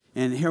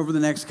And here over the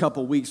next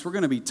couple weeks, we're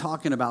going to be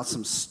talking about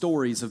some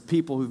stories of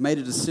people who've made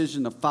a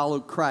decision to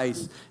follow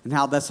Christ and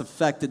how that's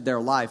affected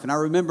their life. And I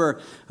remember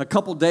a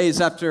couple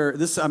days after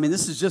this,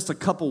 this is just a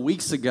couple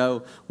weeks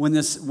ago when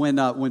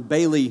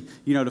Bailey,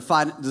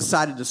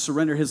 decided to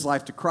surrender his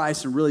life to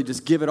Christ and really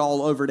just give it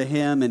all over to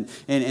him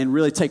and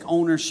really take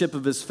ownership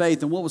of his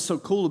faith. And what was so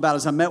cool about it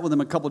is I met with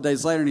him a couple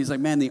days later and he's like,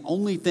 man, the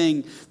only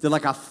thing that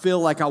I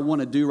feel like I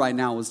want to do right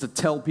now is to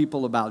tell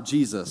people about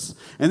Jesus.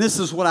 And this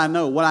is what I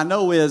know. What I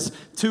know is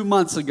 2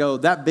 months ago,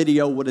 that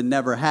video would have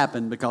never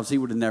happened because he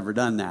would have never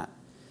done that.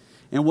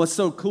 And what's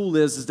so cool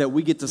is that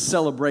we get to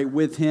celebrate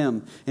with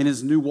him in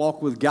his new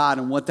walk with God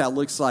and what that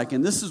looks like.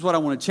 And this is what I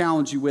want to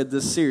challenge you with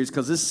this series,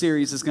 because this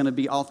series is going to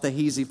be off the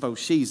heezy fo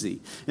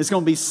sheezy. It's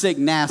going to be sick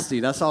nasty.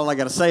 That's all I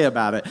got to say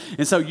about it.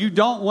 And so you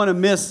don't want to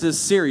miss this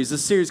series.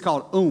 This series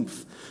called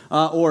Oomph,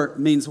 or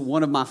means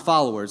one of my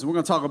followers. And we're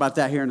going to talk about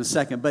that here in a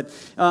second. But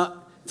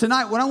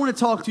tonight, what I want to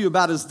talk to you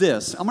about is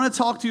this. I'm going to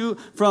talk to you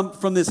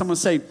from this. I'm going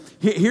to say,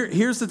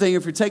 here's the thing.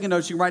 If you're taking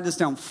notes, you can write this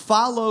down.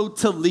 Follow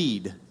to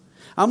lead.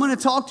 I'm going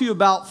to talk to you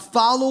about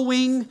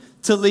following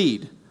to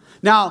lead.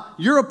 Now,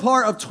 you're a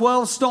part of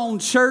 12 Stone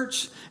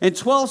Church, and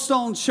 12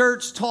 Stone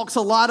Church talks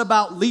a lot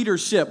about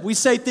leadership. We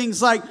say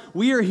things like,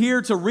 we are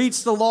here to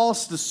reach the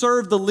lost, to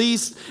serve the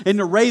least, and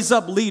to raise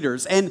up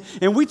leaders. And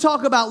we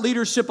talk about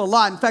leadership a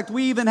lot. In fact,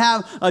 we even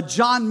have a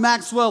John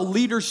Maxwell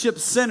Leadership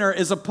Center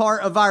as a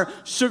part of our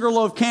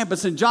Sugarloaf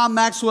campus. And John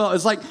Maxwell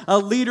is like a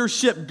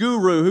leadership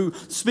guru who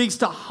speaks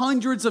to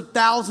hundreds of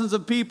thousands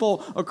of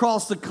people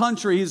across the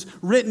country. He's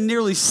written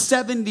nearly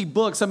 70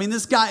 books.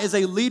 This guy is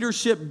a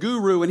leadership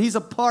guru, and he's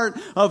a part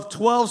of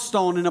 12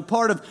 Stone and a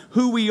part of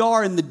who we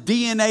are in the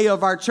DNA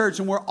of our church.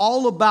 And we're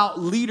all about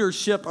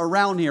leadership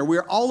around here.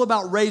 We're all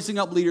about raising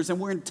up leaders, and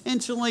we're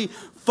intentionally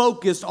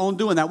focused on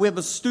doing that. We have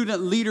a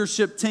student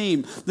leadership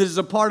team that is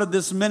a part of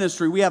this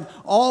ministry. We have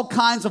all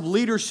kinds of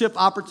leadership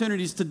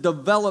opportunities to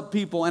develop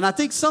people. And I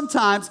think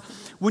sometimes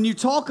when you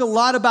talk a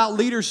lot about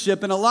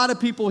leadership, and a lot of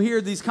people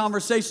hear these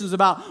conversations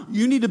about,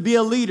 you need to be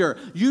a leader,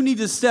 you need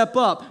to step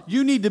up,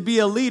 you need to be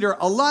a leader,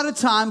 a lot of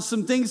times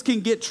some things can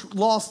get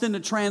lost in the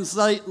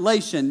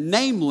translation,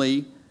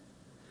 namely,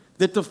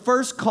 that the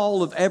first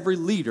call of every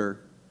leader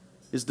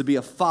is to be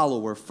a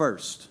follower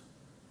first.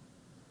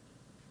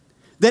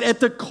 That at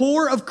the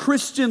core of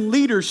Christian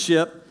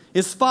leadership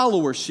is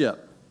followership.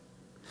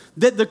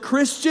 That the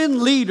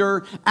Christian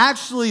leader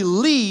actually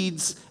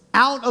leads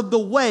out of the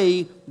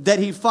way that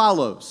he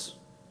follows.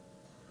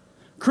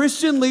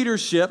 Christian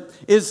leadership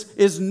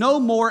is no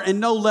more and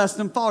no less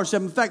than followership.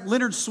 In fact,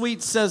 Leonard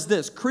Sweet says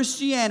this: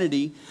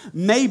 Christianity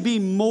may be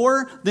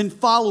more than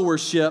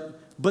followership,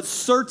 but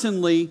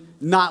certainly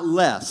not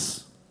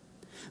less.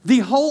 The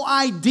whole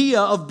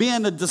idea of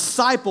being a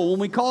disciple,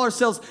 when we call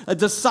ourselves a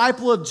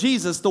disciple of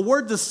Jesus, the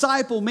word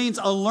disciple means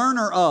a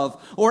learner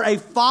of, or a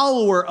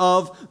follower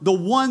of the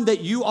one that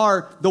you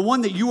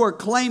are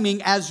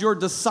claiming as your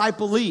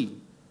disciplee.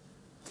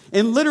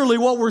 And literally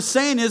what we're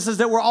saying is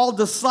that we're all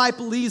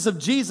disciples of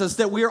Jesus,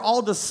 that we are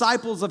all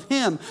disciples of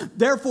him.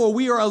 Therefore,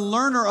 we are a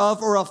learner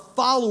of or a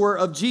follower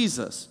of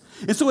Jesus.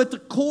 And so at the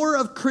core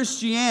of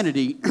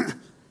Christianity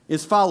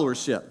is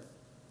followership.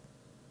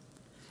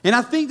 And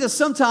I think that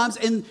sometimes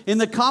in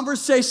the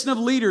conversation of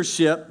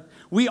leadership,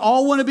 we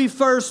all want to be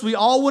first, we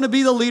all want to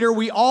be the leader,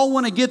 we all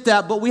want to get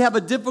that, but we have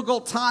a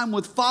difficult time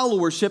with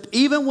followership,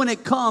 even when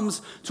it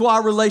comes to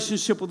our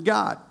relationship with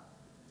God.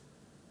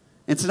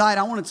 And tonight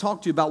I want to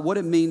talk to you about what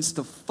it means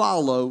to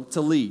follow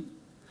to lead.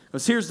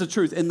 Because here's the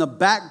truth: in the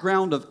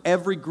background of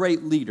every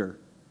great leader,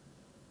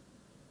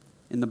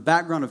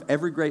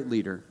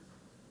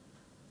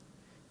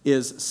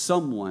 is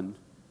someone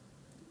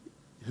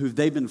who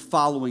they've been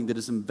following that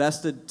has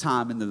invested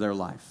time into their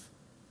life.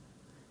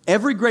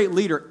 Every great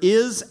leader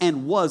is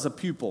and was a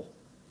pupil.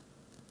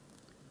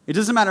 It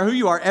doesn't matter who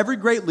you are, every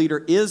great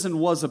leader is and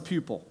was a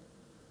pupil.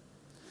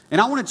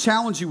 And I want to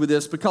challenge you with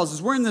this, because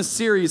as we're in this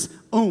series,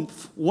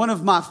 Oomph, one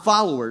of my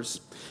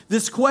followers,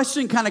 this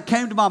question kind of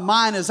came to my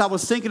mind as I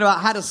was thinking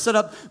about how to set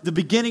up the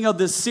beginning of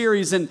this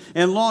series and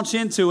launch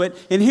into it.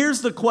 And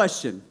here's the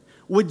question: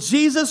 would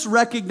Jesus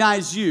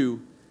recognize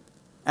you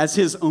as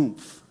his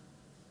oomph?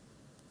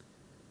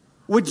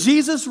 Would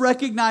Jesus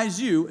recognize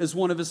you as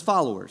one of his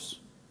followers?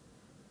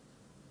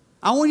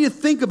 I want you to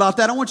think about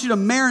that. I want you to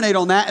marinate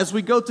on that as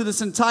we go through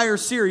this entire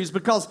series,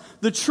 because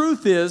the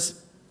truth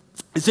is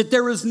that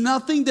there is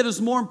nothing that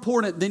is more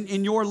important than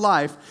in your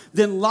life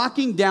than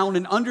locking down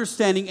and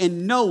understanding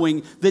and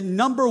knowing that,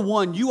 number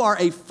one, you are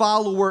a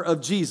follower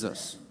of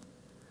Jesus.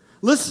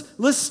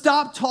 Let's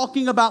stop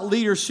talking about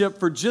leadership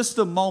for just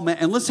a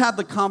moment, and let's have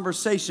the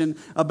conversation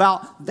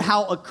about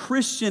how a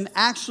Christian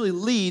actually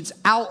leads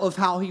out of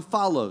how he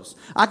follows.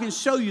 I can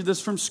show you this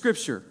from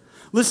Scripture.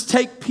 Let's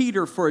take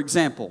Peter, for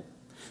example.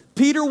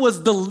 Peter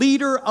was the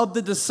leader of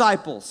the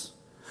disciples.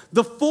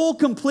 The full,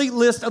 complete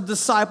list of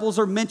disciples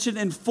are mentioned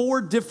in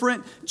 4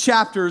 different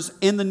chapters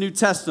in the New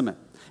Testament.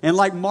 And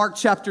like Mark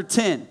chapter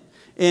 10,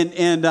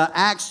 in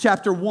Acts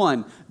chapter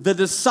 1, the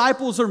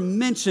disciples are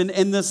mentioned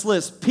in this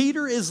list.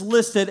 Peter is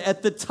listed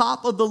at the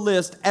top of the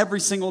list every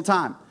single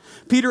time.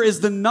 Peter is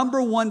the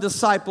number one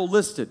disciple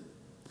listed.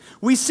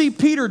 We see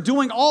Peter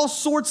doing all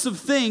sorts of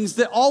things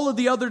that all of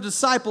the other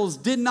disciples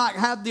did not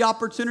have the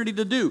opportunity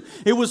to do.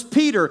 It was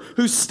Peter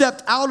who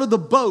stepped out of the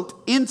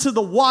boat into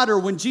the water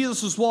when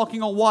Jesus was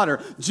walking on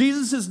water.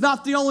 Jesus is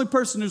not the only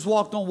person who's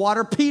walked on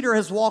water. Peter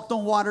has walked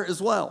on water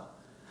as well.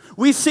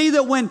 We see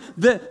that when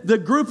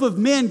the group of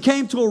men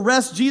came to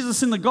arrest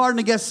Jesus in the Garden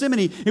of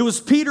Gethsemane, it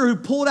was Peter who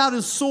pulled out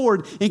his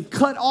sword and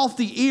cut off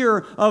the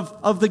ear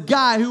of the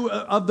guy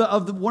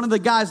one of the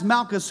guys,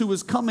 Malchus, who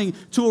was coming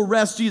to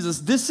arrest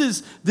Jesus. This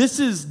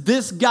is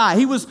this guy.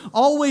 He was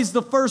always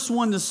the first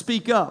one to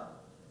speak up.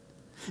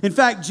 In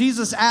fact,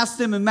 Jesus asked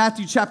them in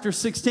Matthew chapter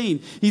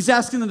 16, he's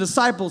asking the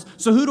disciples,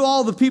 so who do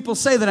all the people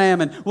say that I am?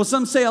 And well,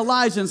 some say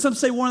Elijah, and some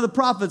say one of the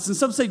prophets, and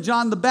some say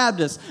John the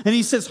Baptist. And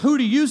he says, who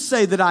do you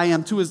say that I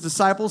am, to his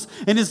disciples?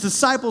 And his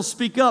disciples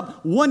speak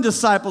up. One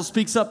disciple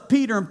speaks up,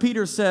 Peter, and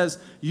Peter says,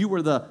 you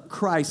are the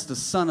Christ, the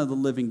Son of the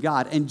living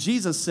God. And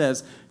Jesus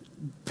says,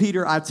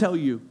 Peter, I tell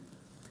you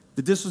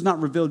that this was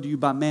not revealed to you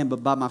by man,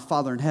 but by my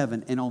Father in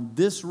heaven. And on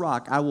this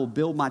rock I will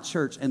build my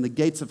church, and the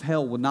gates of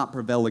hell will not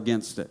prevail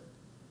against it.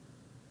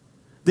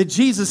 That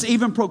Jesus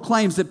even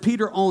proclaims that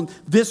Peter, on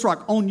this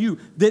rock, on you,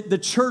 that the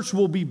church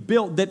will be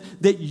built,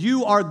 that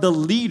you are the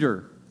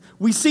leader.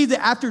 We see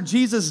that after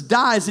Jesus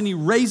dies and he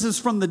raises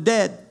from the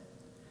dead,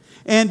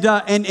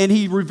 and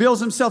he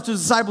reveals himself to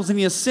his disciples and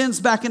he ascends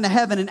back into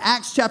heaven. In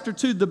Acts chapter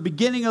 2, the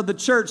beginning of the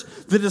church,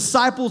 the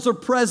disciples are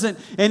present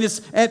and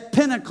it's at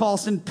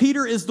Pentecost, and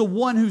Peter is the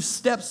one who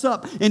steps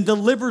up and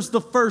delivers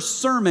the first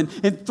sermon,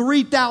 and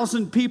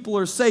 3,000 people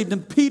are saved.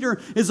 And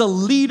Peter is a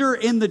leader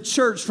in the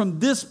church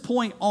from this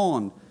point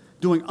on,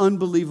 doing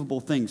unbelievable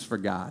things for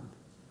God.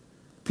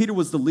 Peter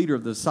was the leader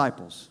of the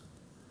disciples.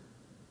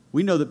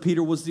 We know that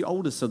Peter was the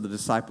oldest of the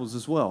disciples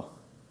as well.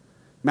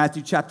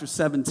 Matthew chapter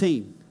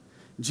 17.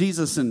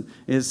 Jesus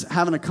is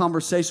having a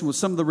conversation with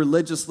some of the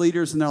religious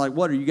leaders, and they're like,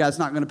 what, are you guys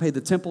not going to pay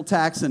the temple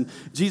tax? And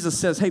Jesus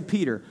says, hey,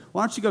 Peter,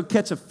 why don't you go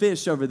catch a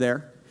fish over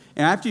there?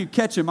 And after you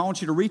catch him, I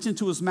want you to reach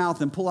into his mouth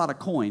and pull out a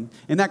coin,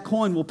 and that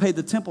coin will pay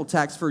the temple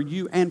tax for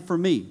you and for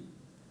me.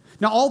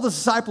 Now, all the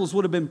disciples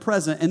would have been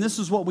present, and this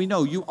is what we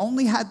know. You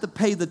only had to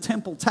pay the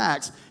temple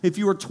tax if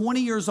you were 20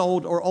 years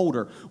old or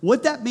older.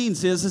 What that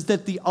means is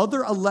that the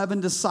other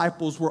 11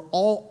 disciples were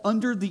all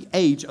under the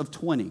age of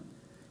 20.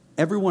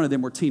 Every one of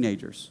them were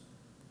teenagers.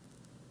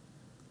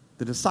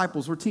 The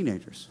disciples were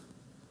teenagers,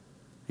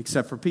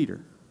 except for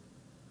Peter.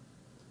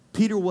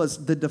 Peter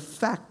was the de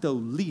facto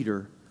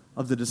leader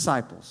of the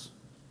disciples.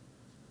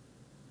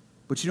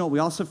 But you know what we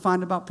also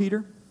find about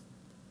Peter?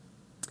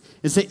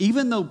 Is that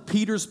even though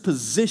Peter's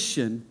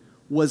position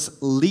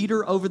was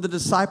leader over the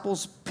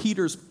disciples,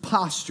 Peter's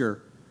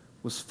posture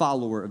was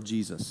follower of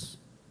Jesus.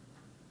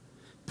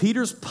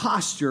 Peter's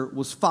posture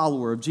was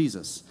follower of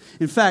Jesus.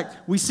 In fact,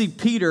 we see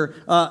Peter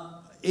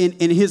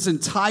in his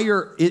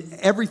entire,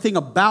 everything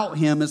about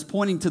him is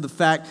pointing to the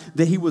fact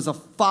that he was a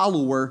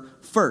follower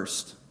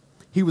first.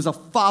 He was a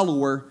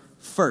follower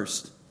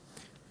first.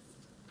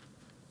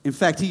 In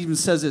fact, he even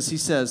says this. He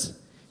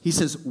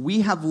says, we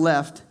have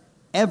left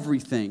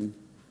everything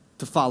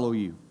to follow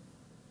you.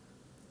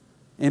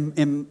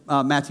 In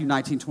Matthew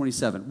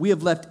 19:27, we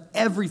have left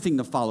everything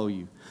to follow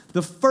you.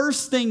 The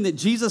first thing that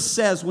Jesus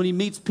says when he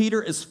meets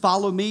Peter is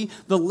follow me.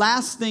 The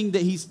last thing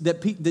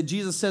that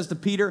Jesus says to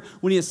Peter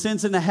when he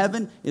ascends into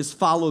heaven is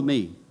follow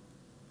me.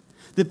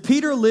 That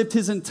Peter lived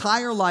his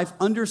entire life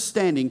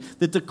understanding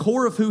that the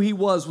core of who he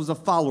was a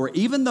follower.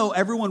 Even though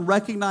everyone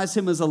recognized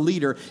him as a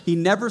leader, he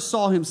never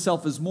saw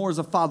himself as more as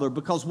a follower,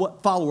 because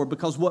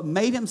what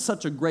made him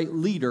such a great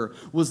leader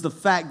was the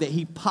fact that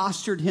he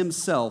postured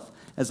himself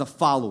as a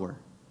follower.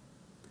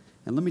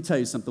 And let me tell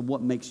you something,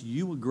 what makes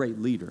you a great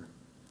leader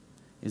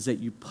is that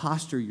you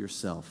posture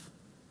yourself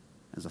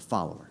as a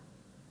follower.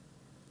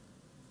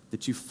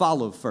 That you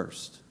follow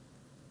first.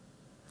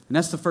 And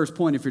that's the first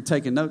point if you're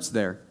taking notes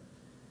there,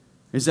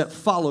 is that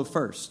follow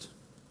first.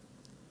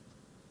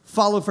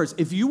 Follow first.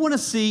 If you want to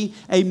see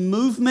a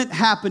movement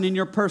happen in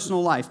your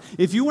personal life,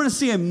 if you want to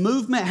see a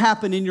movement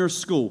happen in your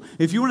school,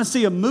 if you want to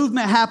see a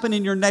movement happen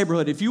in your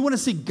neighborhood, if you want to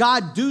see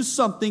God do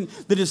something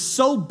that is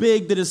so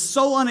big, that is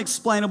so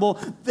unexplainable,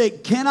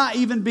 that cannot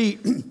even be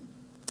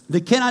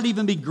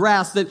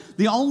grasped, that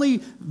the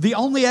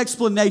only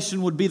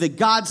explanation would be that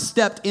God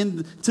stepped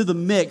into the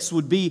mix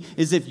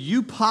is if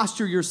you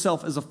posture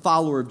yourself as a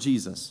follower of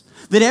Jesus.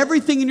 That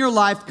everything in your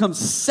life comes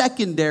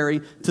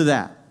secondary to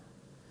that.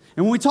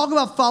 And when we talk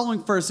about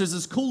following first, there's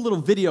this cool little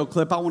video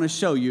clip I want to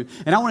show you.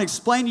 And I want to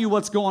explain to you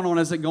what's going on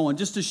as it going,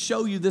 just to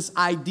show you this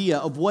idea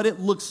of what it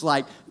looks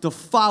like to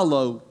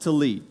follow, to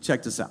lead.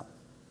 Check this out.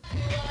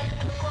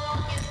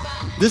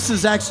 This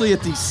is actually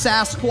at the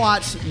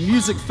Sasquatch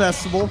Music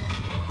Festival.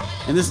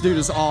 And this dude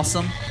is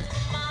awesome.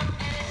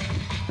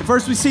 And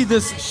first we see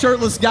this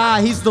shirtless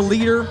guy. He's the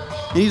leader.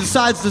 And he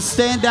decides to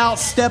stand out,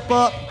 step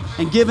up,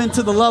 and give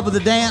into the love of the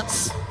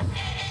dance.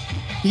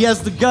 He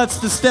has the guts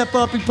to step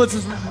up. He puts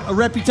his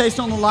reputation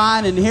on the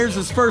line, and here's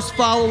his first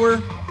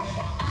follower.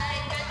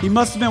 He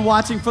must have been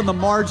watching from the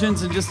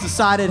margins and just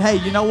decided, hey,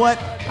 you know what?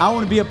 I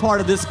want to be a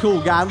part of this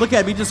cool guy. Look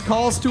at him. He just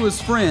calls to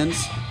his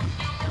friends.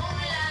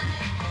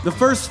 The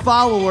first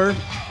follower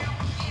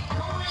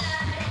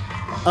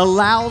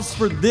allows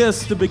for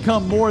this to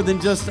become more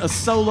than just a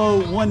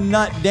solo one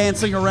nut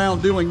dancing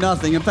around doing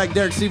nothing. In fact,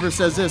 Derek Siever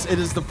says this: it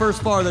is the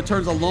first follower that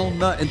turns a lone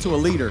nut into a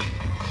leader.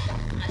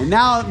 And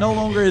now no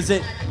longer is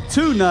it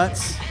two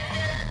nuts,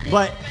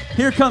 but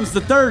here comes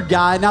the third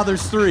guy. Now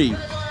there's three.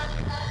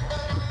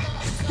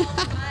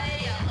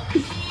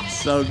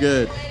 So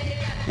good.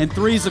 And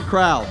three's a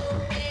crowd.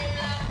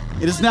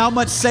 It is now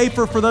much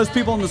safer for those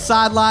people on the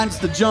sidelines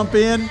to jump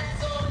in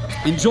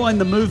and join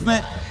the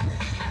movement.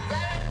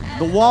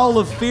 The wall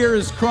of fear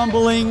is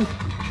crumbling,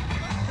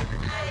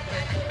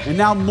 and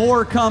now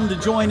more come to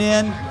join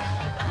in,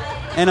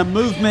 and a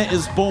movement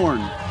is born.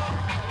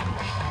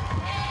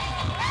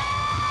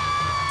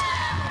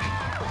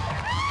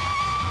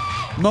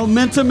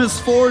 Momentum is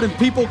forward, and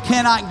people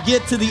cannot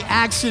get to the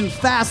action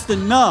fast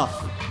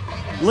enough.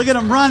 Look at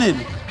them running.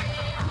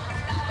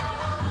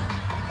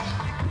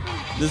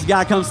 This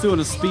guy comes through in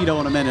a Speedo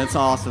in a minute. It's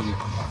awesome.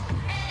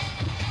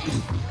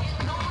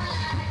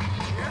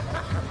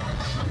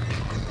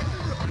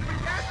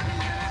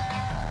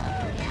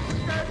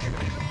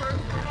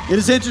 It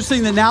is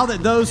interesting that now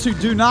that those who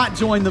do not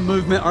join the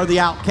movement are the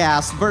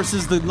outcasts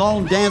versus the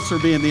lone dancer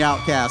being the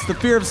outcast. The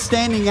fear of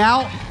standing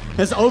out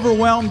has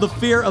overwhelmed the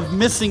fear of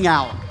missing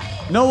out.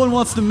 No one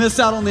wants to miss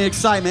out on the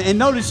excitement. And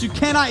notice, you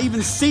cannot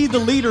even see the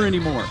leader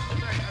anymore.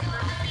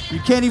 You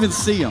can't even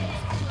see him.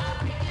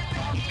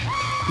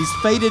 He's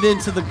faded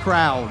into the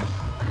crowd.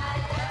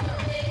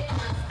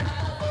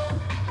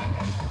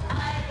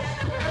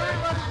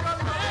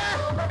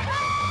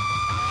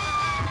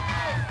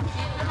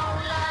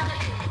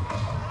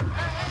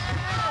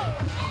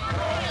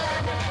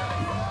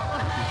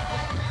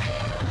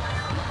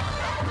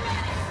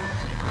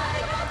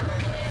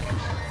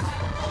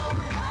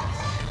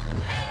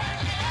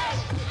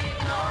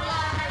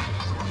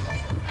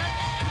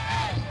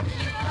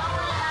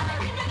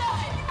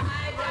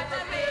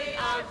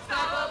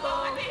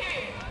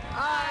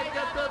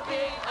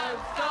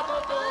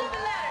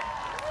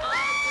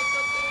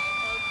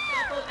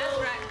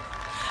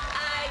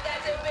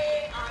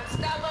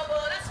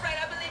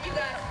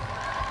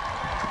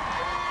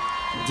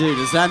 Dude,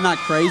 is that not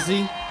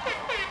crazy?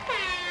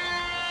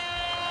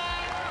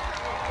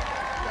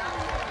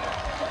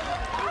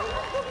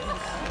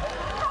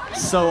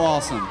 So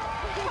awesome.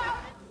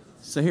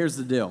 So here's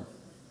the deal.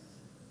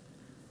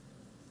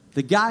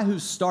 The guy who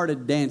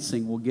started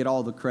dancing will get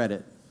all the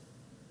credit.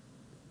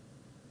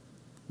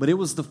 But it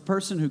was the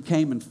person who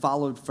came and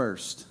followed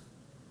first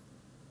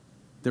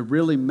that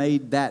really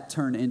made that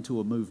turn into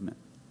a movement.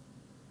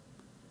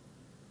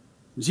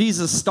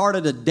 Jesus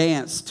started a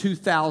dance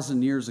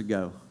 2,000 years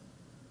ago.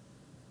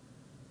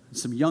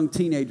 Some young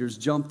teenagers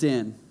jumped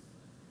in,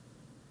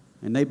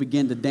 and they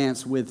began to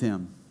dance with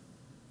him.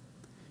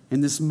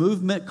 And this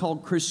movement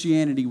called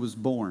Christianity was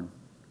born.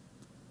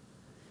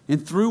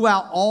 And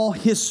throughout all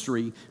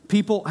history,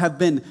 people have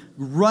been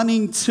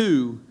running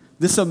to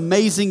this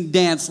amazing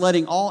dance,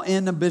 letting all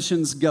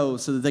inhibitions go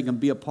so that they can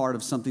be a part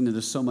of something that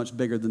is so much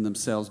bigger than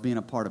themselves, being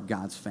a part of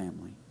God's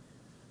family.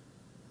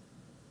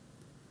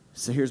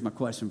 So here's my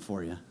question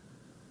for you.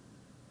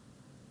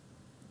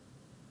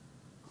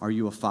 Are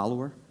you a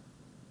follower?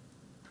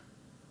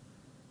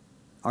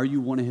 Are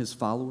you one of his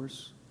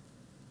followers?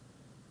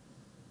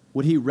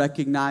 Would he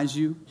recognize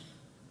you?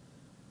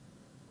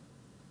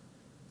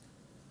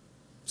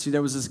 See,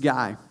 there was this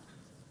guy.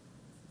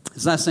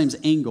 His last name's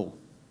Engel.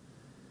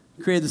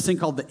 He created this thing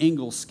called the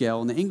Engel scale.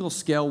 And the Engel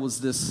scale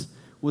was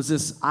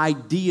this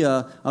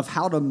idea of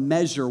how to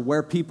measure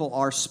where people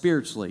are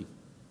spiritually.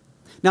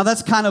 Now,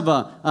 that's kind of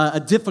a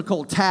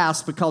difficult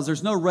task because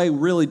there's no way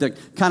really to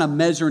kind of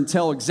measure and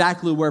tell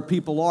exactly where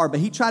people are,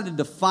 but he tried to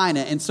define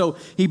it. And so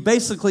he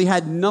basically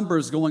had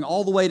numbers going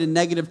all the way to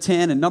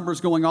 -10 and numbers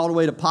going all the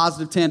way to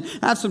 +10.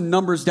 I have some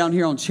numbers down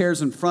here on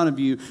chairs in front of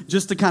you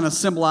just to kind of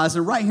symbolize.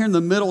 And right here in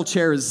the middle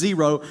chair is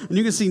 0. And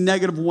you can see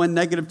 -1,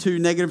 -2,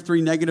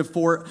 -3,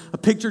 -4. A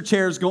picture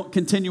chair is going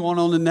continue on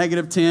to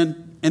 -10.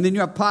 And then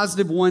you have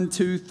 +1,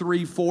 2,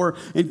 3, 4,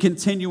 and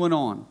continuing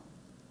on.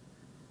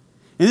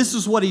 And this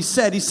is what he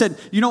said. He said,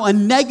 you know, a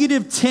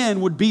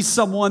 -10 would be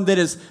someone that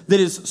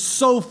is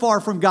so far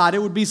from God. It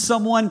would be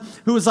someone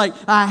who is like,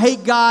 I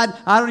hate God.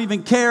 I don't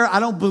even care. I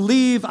don't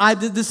believe.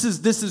 This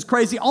is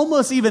crazy.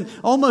 Almost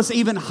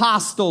even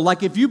hostile.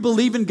 Like if you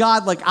believe in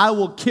God, like I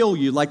will kill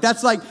you. Like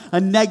that's like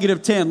a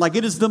 -10. Like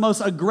it is the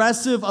most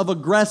aggressive of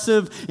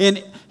aggressive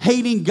in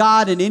hating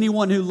God and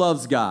anyone who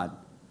loves God.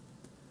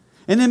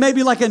 And then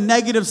maybe like a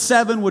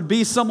 -7 would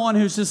be someone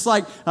who's just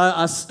like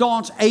a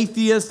staunch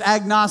atheist,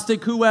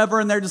 agnostic,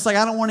 whoever, and they're just like,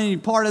 I don't want any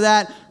part of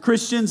that.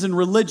 Christians and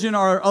religion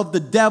are of the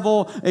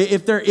devil,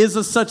 if there is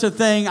such a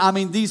thing. I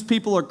mean, these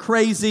people are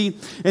crazy.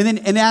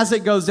 And as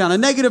it goes down, a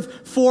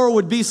 -4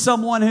 would be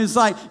someone who's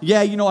like,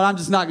 yeah, you know what, I'm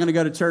just not going to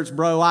go to church,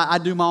 bro. I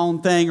do my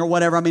own thing or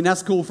whatever. I mean,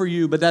 that's cool for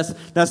you, but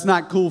that's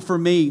not cool for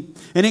me.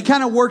 And it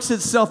kind of works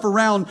itself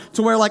around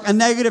to where like a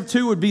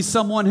 -2 would be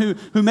someone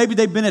who maybe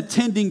they've been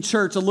attending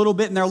church a little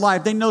bit in their life.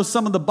 life. They know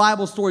some of the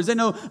Bible stories. They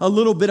know a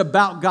little bit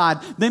about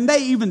God. They may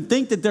even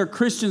think that they're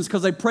Christians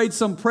because they prayed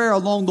some prayer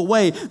along the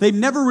way. They've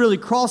never really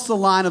crossed the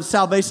line of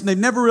salvation. They've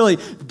never really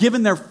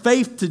given their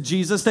faith to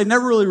Jesus. They've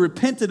never really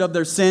repented of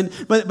their sin,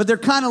 but they're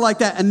kind of like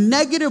that. A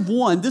negative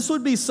one, this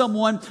would be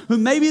someone who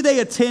maybe they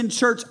attend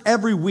church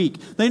every week.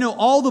 They know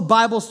all the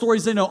Bible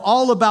stories. They know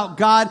all about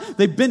God.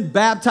 They've been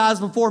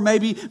baptized before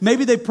maybe.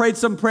 Maybe they prayed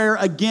some prayer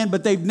again,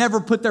 but they've never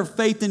put their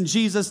faith in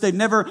Jesus. They've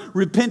never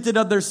repented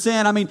of their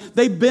sin. I mean,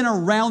 they've been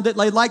around it.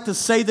 They like to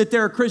say that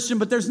they're a Christian,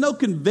 but there's no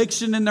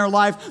conviction in their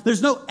life.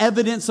 There's no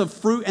evidence of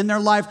fruit in their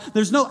life.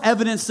 There's no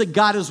evidence that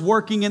God is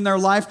working in their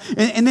life.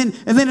 And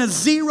then a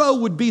zero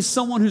would be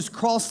someone who's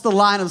crossed the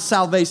line of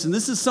salvation.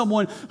 This is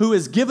someone who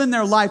has given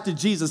their life to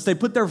Jesus. They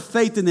put their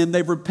faith in Him.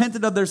 They've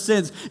repented of their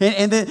sins.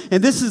 And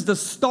this is the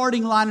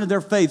starting line of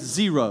their faith,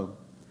 zero.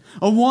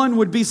 A one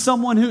would be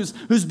someone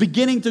who's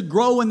beginning to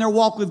grow in their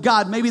walk with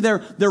God. Maybe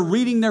they're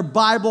reading their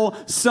Bible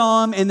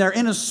some, and they're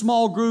in a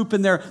small group,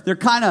 and they're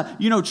kind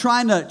of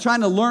trying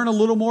to learn a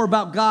little more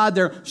about God.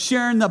 They're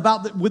sharing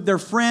with their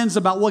friends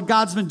about what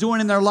God's been doing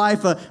in their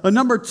life. A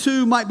number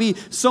two might be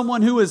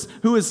someone who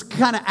is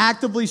kind of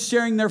actively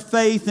sharing their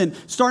faith and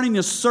starting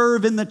to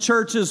serve in the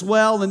church as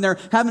well, and they're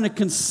having a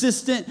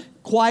consistent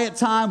quiet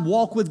time,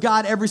 walk with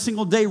God every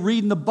single day,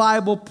 reading the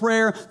Bible,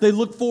 prayer. They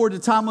look forward to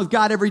time with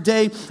God every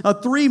day. A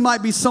three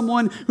might be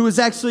someone who is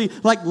actually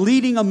like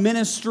leading a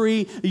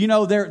ministry.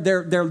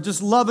 They're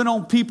just loving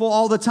on people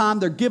all the time.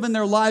 They're giving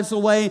their lives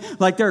away.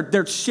 Like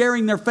they're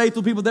sharing their faith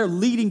with people. They're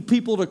leading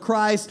people to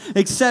Christ,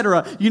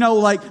 etc.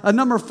 Like a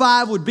number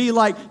five would be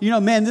like,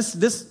 this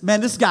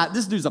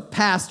dude's a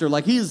pastor.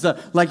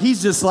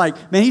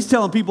 He's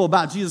telling people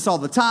about Jesus all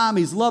the time.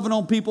 He's loving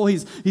on people.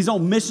 He's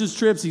on missions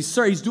trips.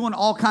 He's doing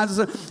all kinds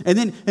of stuff. And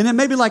then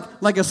maybe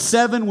like a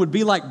seven would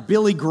be like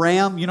Billy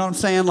Graham. You know what I'm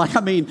saying?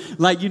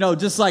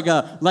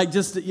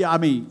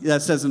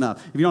 That says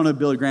enough. If you don't know who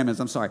Billy Graham is,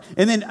 I'm sorry.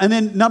 And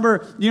then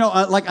number,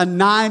 like a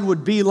nine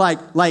would be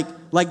like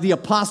the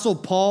Apostle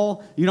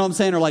Paul, you know what I'm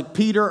saying? Or like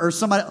Peter or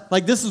somebody.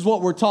 Like this is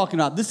what we're talking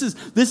about. This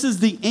is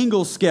the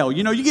Ingalls scale.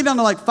 You get down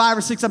to like 5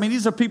 or 6. I mean,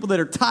 these are people that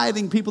are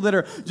tithing, people that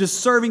are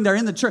just serving. They're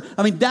in the church.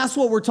 I mean, that's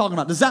what we're talking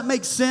about. Does that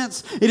make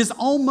sense? It is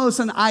almost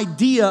an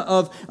idea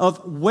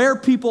of where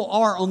people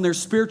are on their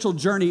spiritual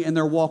journey and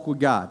their walk with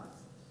God.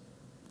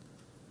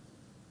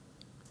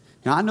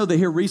 Now, I know that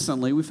here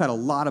recently we've had a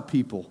lot of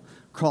people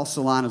cross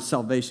the line of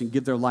salvation,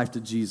 give their life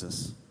to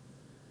Jesus.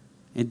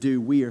 And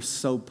dude, we are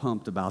so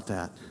pumped about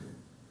that.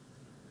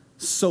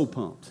 So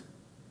pumped.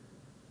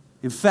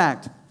 In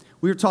fact,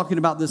 we were talking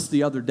about this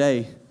the other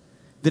day,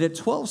 that at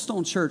 12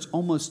 Stone Church,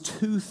 almost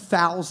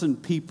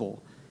 2,000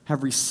 people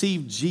have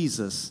received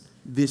Jesus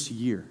this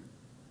year.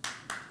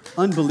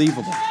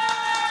 Unbelievable.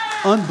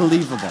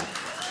 Unbelievable.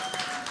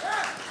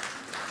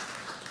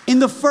 In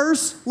the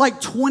first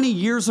 20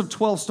 years of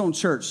 12 Stone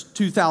Church,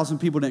 2,000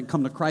 people didn't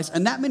come to Christ,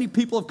 and that many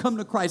people have come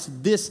to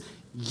Christ this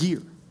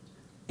year,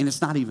 and it's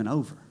not even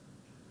over.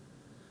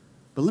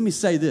 But let me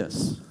say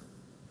this.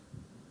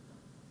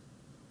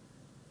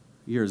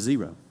 You're a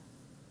zero.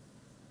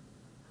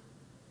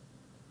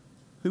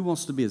 Who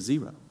wants to be a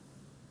zero?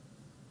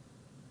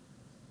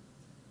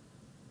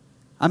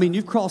 I mean,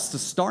 you've crossed the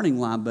starting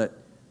line, but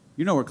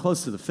you're nowhere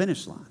close to the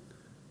finish line.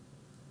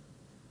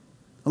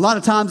 A lot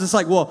of times it's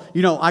like, well,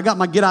 I got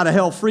my get out of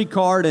hell free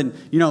card and,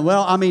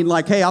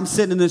 hey, I'm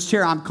sitting in this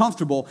chair, I'm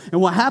comfortable.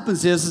 And what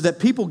happens is that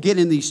people get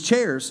in these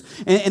chairs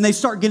and they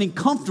start getting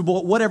comfortable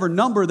at whatever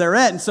number they're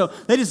at. And so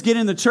they just get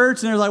in the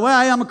church and they're like,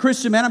 well, hey, I'm a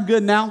Christian, man, I'm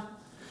good now.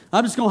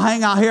 I'm just going to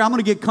hang out here. I'm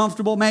going to get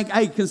comfortable, man.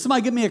 Hey, can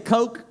somebody give me a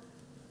Coke?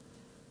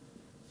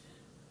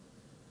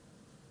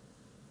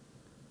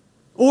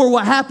 Or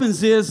what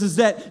happens is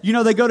that,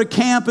 they go to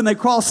camp and they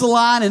cross the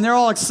line and they're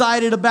all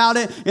excited about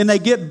it and they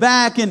get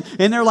back and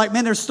they're like,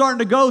 man, they're starting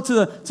to go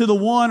to the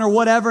one or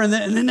whatever, and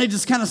then they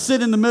just kind of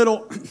sit in the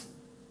middle.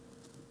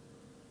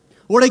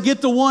 Or they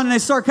get to one and they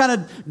start kind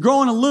of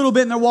growing a little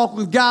bit in their walk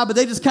with God, but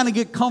they just kind of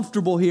get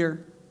comfortable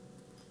here.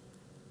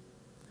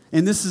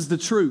 And this is the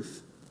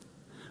truth.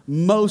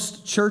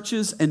 Most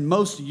churches and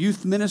most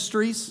youth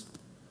ministries,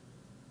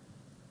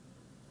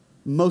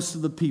 most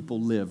of the people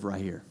live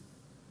right here.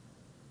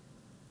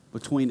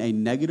 Between a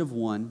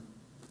 -1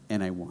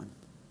 and a 1.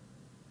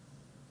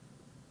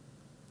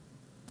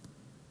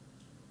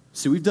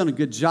 See, we've done a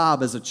good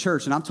job as a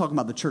church, and I'm talking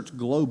about the church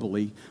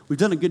globally. We've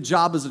done a good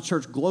job as a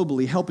church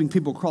globally helping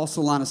people cross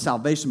the line of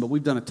salvation, but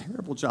we've done a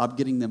terrible job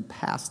getting them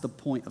past the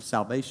point of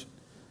salvation.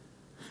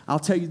 I'll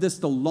tell you this,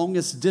 the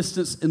longest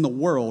distance in the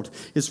world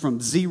is from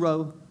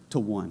 0 to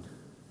 1.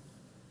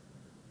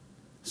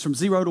 It's from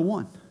 0 to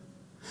 1.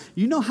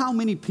 You know how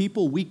many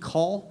people we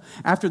call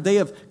after they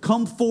have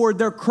come forward,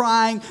 they're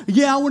crying,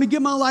 yeah, I want to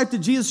give my life to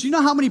Jesus. You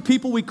know how many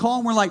people we call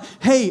and we're like,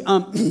 hey,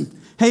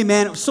 hey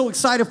man, I'm so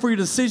excited for your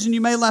decision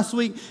you made last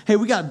week. Hey,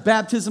 we got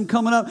baptism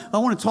coming up. I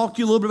want to talk to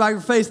you a little bit about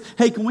your faith.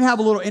 Hey, can we have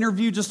a little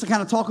interview just to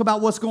kind of talk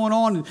about what's going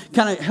on and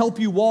kind of help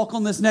you walk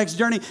on this next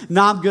journey?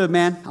 No, I'm good,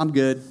 man. I'm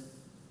good.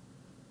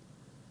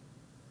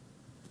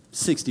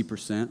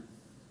 60%.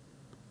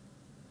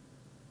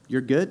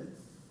 You're good?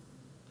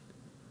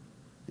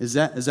 Is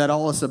that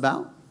all it's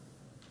about?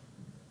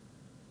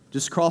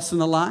 Just crossing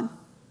the line?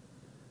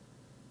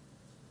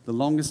 The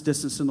longest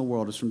distance in the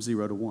world is from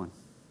 0 to 1. In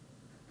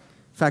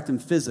fact, in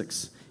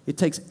physics, it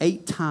takes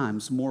 8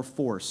 times more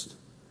force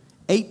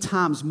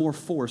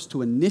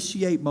to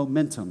initiate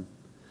momentum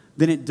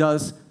than it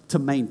does to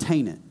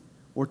maintain it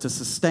or to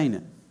sustain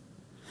it.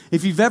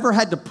 If you've ever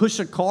had to push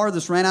a car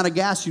that's ran out of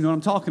gas, you know what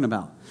I'm talking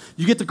about.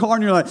 You get the car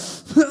and you're like,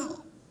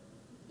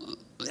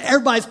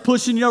 everybody's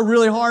pushing,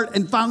 really hard,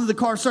 and finally the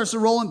car starts to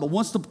rolling. But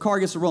once the car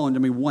gets to rolling,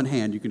 one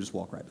hand, you can just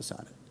walk right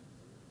beside it.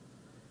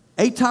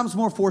 8 times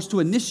more force to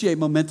initiate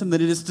momentum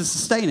than it is to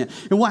sustain it.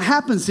 And what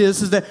happens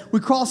is that we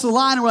cross the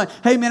line and we're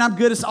like, hey man, I'm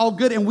good, it's all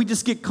good, and we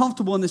just get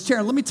comfortable in this chair.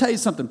 And let me tell you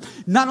something.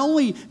 Not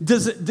only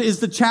is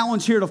the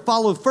challenge here to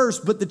follow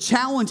first, but the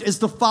challenge is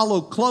to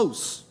follow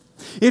close.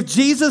 If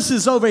Jesus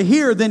is over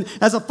here, then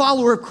as a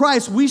follower of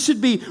Christ, we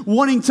should be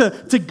wanting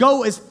to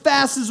go as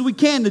fast as we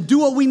can, to do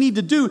what we need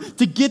to do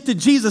to get to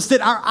Jesus,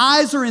 that our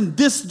eyes are in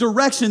this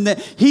direction, that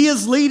He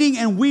is leading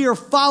and we are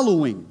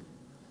following.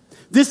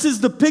 This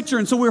is the picture,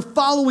 and so we're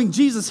following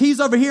Jesus. He's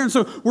over here, and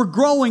so we're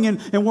growing,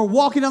 and we're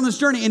walking down this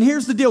journey. And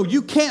here's the deal.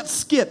 You can't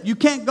skip. You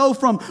can't go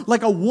from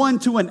like a 1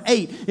 to an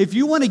 8. If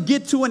you want to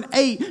get to an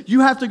 8, you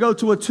have to go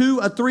to a 2,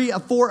 a 3, a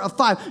 4, a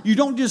 5. You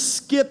don't just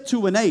skip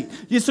to an 8.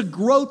 It's a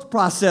growth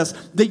process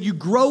that you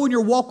grow in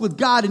your walk with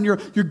God, and you're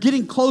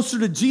getting closer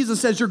to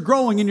Jesus as you're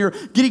growing, and you're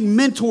getting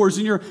mentors,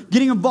 and you're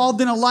getting involved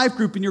in a life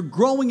group, and you're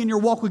growing in your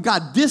walk with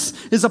God.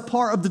 This is a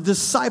part of the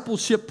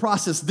discipleship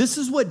process. This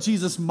is what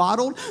Jesus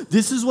modeled.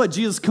 This is what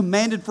Jesus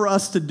commanded for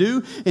us to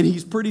do, and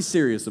He's pretty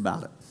serious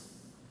about it.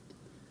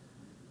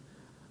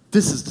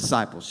 This is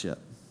discipleship.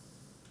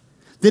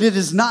 That it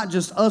is not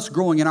just us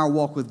growing in our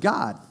walk with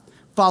God,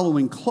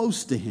 following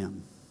close to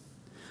Him,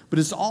 but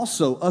it's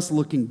also us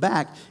looking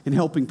back and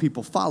helping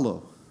people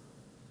follow.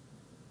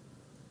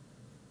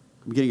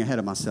 I'm getting ahead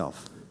of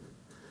myself.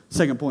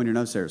 Second point in your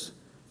notes there is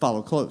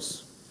follow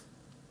close.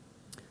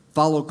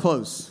 Follow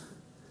close.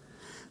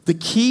 The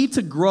key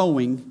to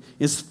growing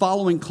is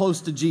following close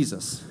to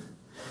Jesus.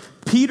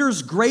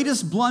 Peter's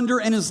greatest blunder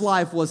in his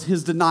life was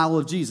his denial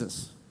of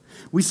Jesus.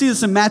 We see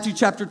this in Matthew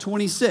chapter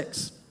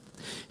 26.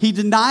 He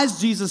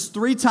denies Jesus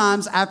 3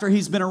 times after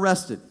he's been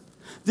arrested.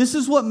 This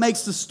is what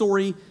makes the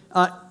story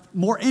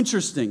more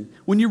interesting.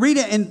 When you read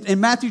it in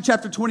Matthew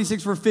chapter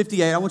 26, verse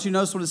 58, I want you to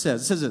notice what it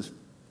says. It says this,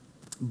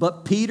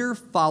 but Peter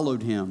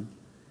followed him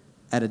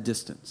at a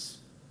distance.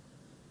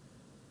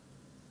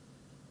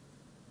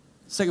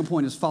 Second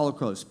point is follow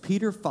close.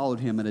 Peter followed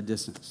him at a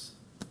distance.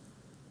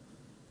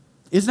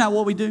 Isn't that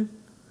what we do?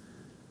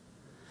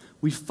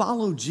 We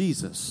follow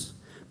Jesus,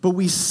 but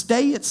we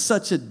stay at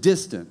such a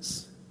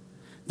distance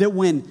that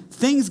when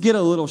things get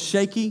a little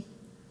shaky,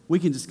 we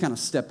can just kind of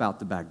step out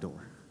the back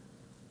door.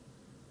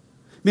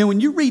 Man, when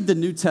you read the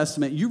New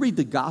Testament, you read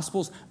the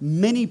Gospels,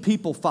 many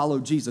people follow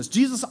Jesus.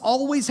 Jesus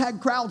always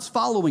had crowds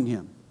following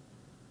Him.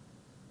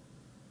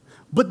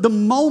 But the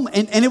moment,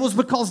 and it was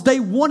because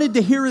they wanted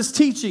to hear His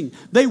teaching.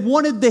 They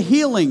wanted the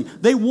healing.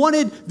 They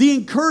wanted the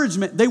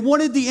encouragement. They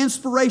wanted the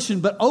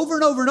inspiration. But over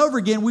and over and over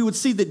again, we would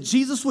see that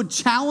Jesus would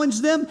challenge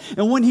them.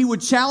 And when He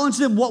would challenge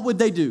them, what would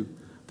they do?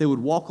 They would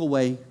walk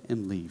away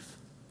and leave.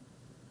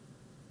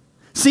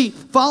 See,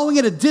 following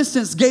at a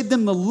distance gave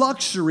them the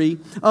luxury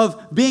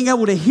of being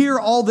able to hear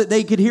all that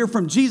they could hear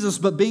from Jesus,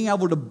 but being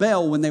able to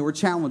bail when they were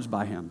challenged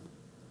by Him.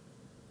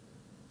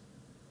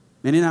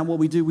 And isn't that what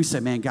we do? We say,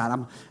 man,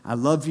 God, I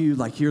love you,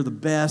 like you're the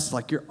best,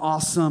 like you're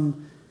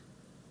awesome.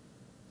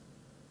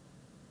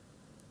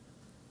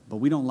 But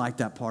we don't like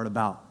that part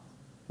about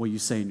what you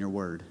say in your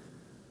word.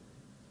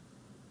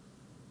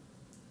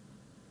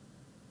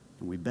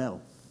 And we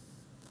bail.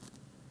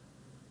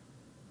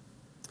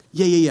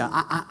 Yeah.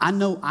 I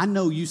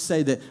know you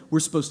say that we're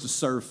supposed to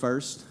serve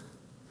first.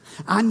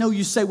 I know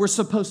you say we're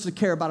supposed to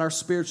care about our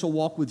spiritual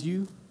walk with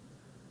you.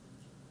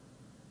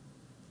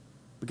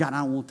 But God, I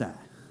don't want that.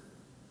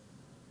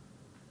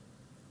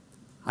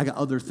 I got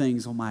other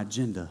things on my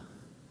agenda.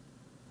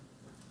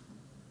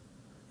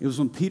 It was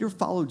when Peter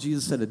followed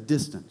Jesus at a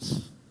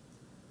distance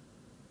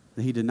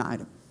that he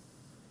denied Him.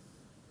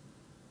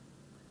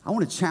 I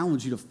want to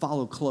challenge you to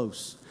follow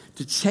close,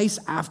 to chase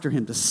after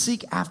Him, to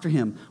seek after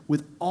Him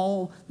with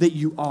all that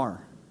you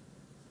are,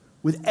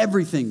 with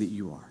everything that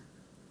you are.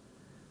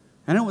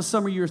 I know what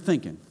some of you are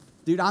thinking.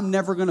 Dude, I'm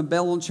never going to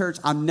bail on church.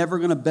 I'm never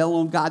going to bail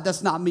on God.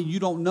 That's not me. You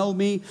don't know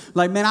me.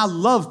 Like, man, I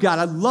love God.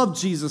 I love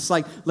Jesus.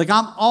 Like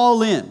I'm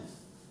all in.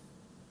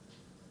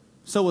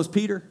 So was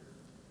Peter.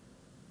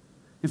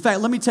 In fact,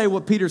 let me tell you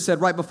what Peter said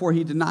right before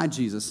he denied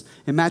Jesus.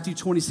 In Matthew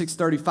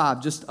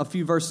 26:35, just a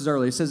few verses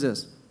earlier, he says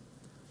this.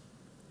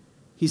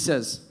 He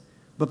says,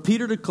 but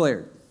Peter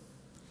declared,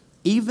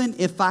 even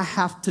if I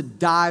have to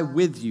die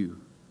with you,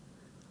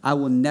 I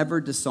will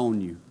never disown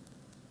you.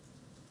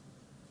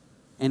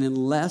 And in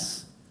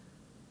less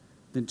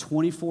than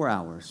 24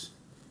 hours,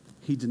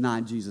 he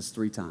denied Jesus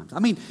 3 times. I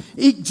mean,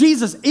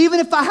 Jesus, even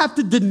if I have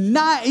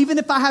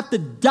to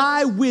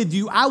die with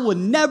you, I will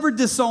never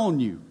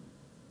disown you.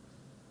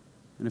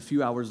 And a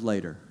few hours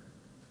later,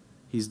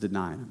 he's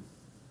denying Him.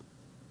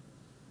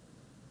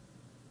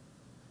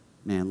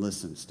 Man,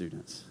 listen,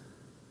 students.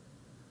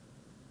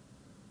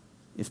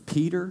 If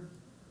Peter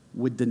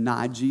would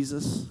deny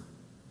Jesus,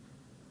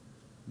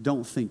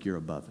 don't think you're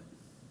above it.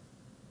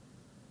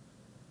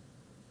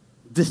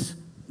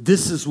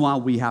 This is why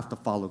we have to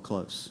follow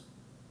close.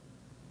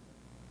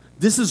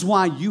 This is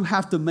why you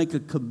have to make a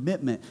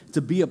commitment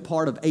to be a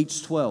part of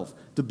H12,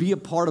 to be a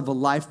part of a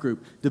life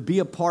group, to be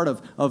a part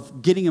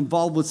of getting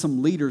involved with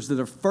some leaders that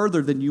are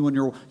further than you in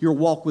your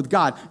walk with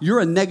God.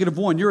 You're a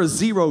 -1, you're a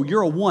 0,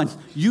 you're a 1.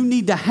 You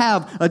need to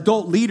have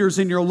adult leaders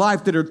in your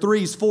life that are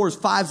 3s, 4s,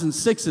 5s, and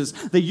 6s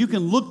that you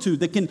can look to,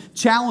 that can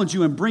challenge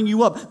you and bring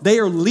you up. They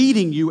are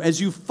leading you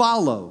as you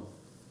follow.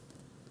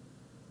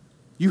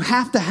 You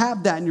have to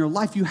have that in your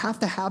life. You have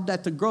to have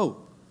that to grow.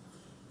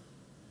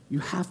 You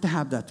have to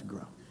have that to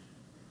grow.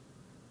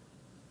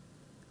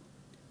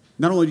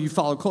 Not only do you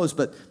follow close,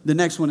 but the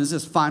next one is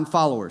this: find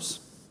followers.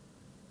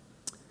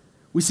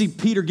 We see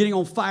Peter getting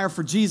on fire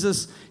for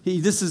Jesus.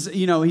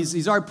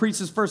 He's already preached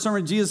his first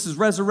sermon. Jesus is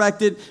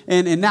resurrected,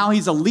 and now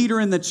he's a leader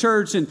in the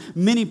church, and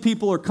many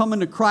people are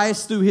coming to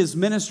Christ through his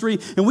ministry.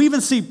 And we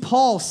even see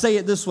Paul say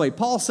it this way.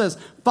 Paul says,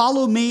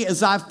 "Follow me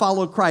as I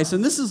follow Christ."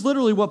 And this is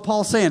literally what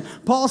Paul's saying.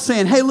 Paul's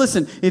saying, hey,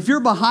 listen, if you're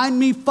behind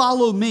me,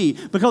 follow me.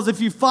 Because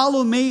if you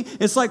follow me,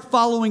 it's like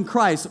following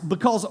Christ.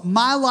 Because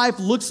my life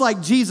looks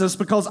like Jesus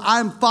because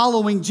I'm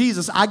following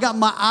Jesus. I got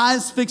my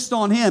eyes fixed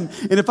on him.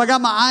 And if I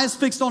got my eyes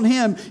fixed on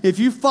him, if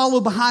you follow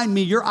behind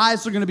me, your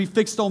eyes are going to be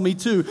fixed on me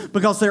too,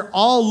 because they're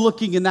all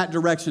looking in that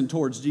direction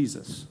towards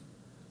Jesus.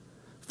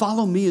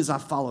 Follow me as I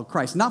follow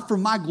Christ. Not for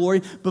my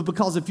glory, but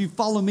because if you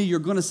follow me, you're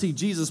going to see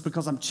Jesus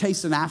because I'm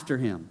chasing after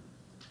him.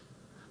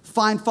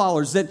 Find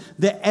followers, that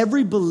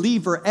every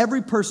believer,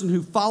 every person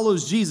who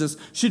follows Jesus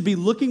should be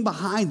looking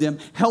behind them,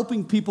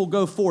 helping people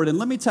go forward. And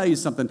let me tell you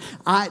something.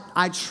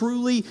 I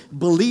truly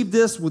believe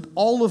this with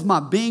all of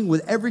my being,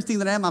 with everything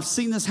that I am. I've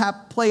seen this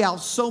play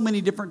out so many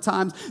different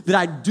times that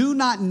I do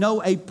not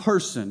know a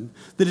person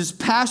that is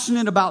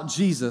passionate about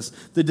Jesus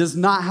that does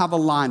not have a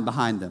line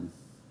behind them.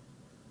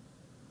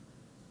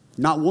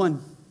 Not one.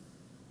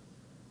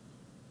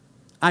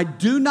 I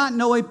do not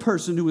know a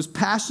person who is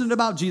passionate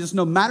about Jesus,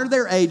 no matter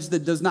their age,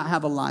 that does not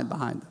have a line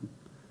behind them.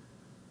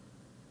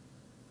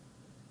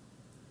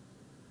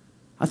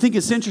 I think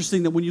it's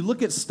interesting that when you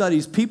look at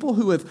studies, people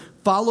who have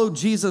followed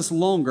Jesus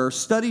longer,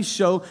 studies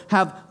show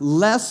have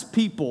less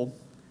people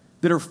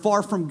that are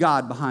far from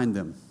God behind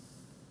them.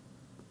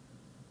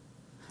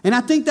 And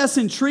I think that's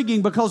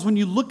intriguing because when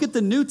you look at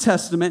the New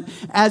Testament,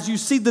 as you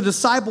see the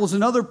disciples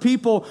and other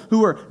people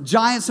who are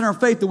giants in our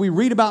faith that we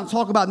read about and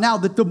talk about now,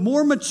 that the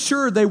more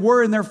mature they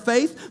were in their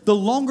faith, the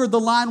longer the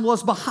line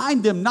was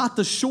behind them, not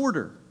the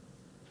shorter.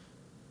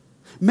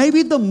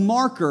 Maybe the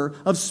marker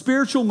of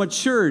spiritual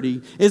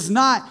maturity is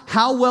not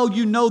how well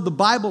you know the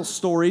Bible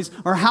stories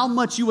or how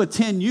much you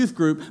attend youth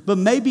group, but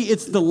maybe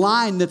it's the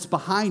line that's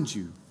behind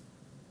you.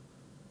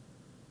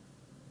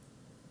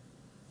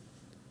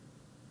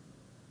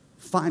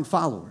 Find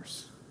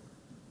followers.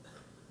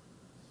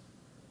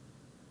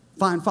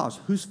 Find followers.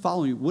 Who's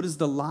following you? What does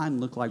the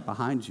line look like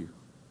behind you?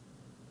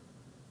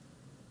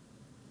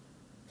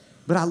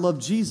 But I love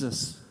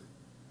Jesus,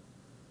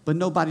 but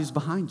nobody's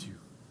behind you.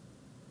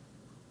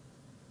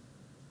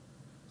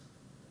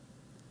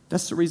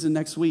 That's the reason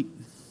next week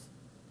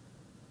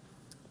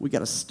we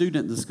got a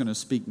student that's going to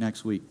speak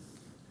next week,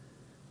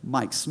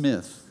 Mike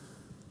Smith.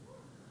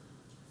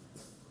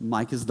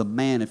 Mike is the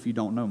man if you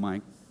don't know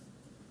Mike.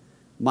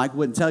 Mike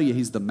wouldn't tell you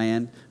he's the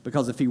man,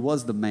 because if he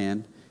was the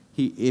man,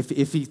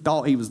 if he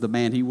thought he was the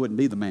man, he wouldn't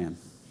be the man.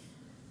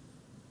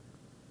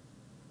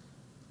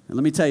 And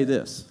let me tell you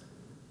this.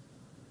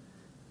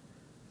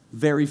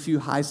 Very few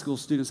high school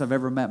students I've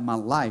ever met in my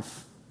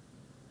life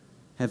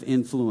have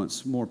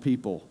influenced more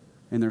people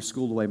in their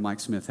school the way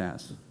Mike Smith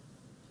has.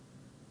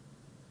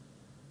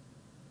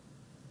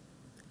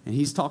 And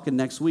he's talking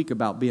next week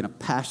about being a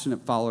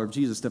passionate follower of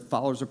Jesus, that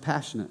followers are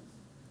passionate.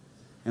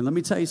 And let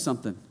me tell you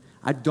something.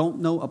 I don't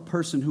know a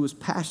person who is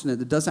passionate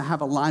that doesn't have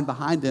a line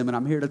behind them, and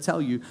I'm here to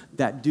tell you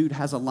that dude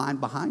has a line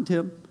behind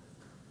him.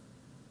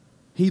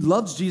 He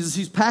loves Jesus.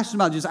 He's passionate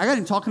about Jesus. I got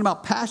him talking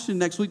about passion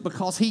next week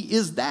because he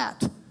is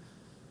that.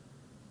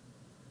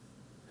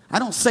 I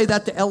don't say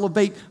that to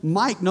elevate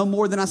Mike no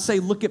more than I say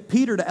look at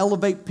Peter to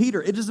elevate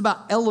Peter. It is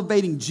about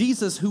elevating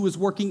Jesus who is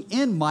working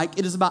in Mike.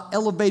 It is about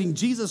elevating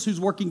Jesus who's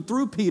working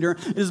through Peter.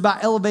 It is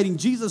about elevating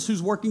Jesus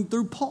who's working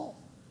through Paul.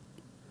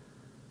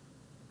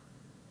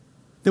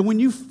 That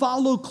when you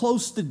follow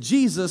close to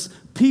Jesus,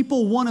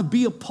 people want to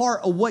be a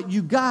part of what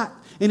you got.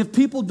 And if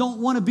people don't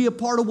want to be a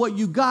part of what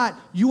you got,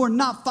 you are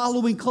not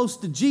following close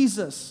to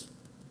Jesus.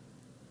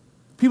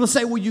 People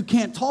say, well, you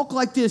can't talk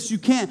like this. You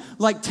can't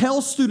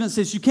tell students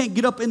this. You can't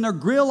get up in their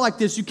grill like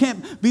this. You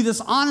can't be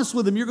this honest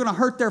with them. You're going to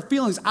hurt their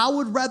feelings. I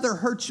would rather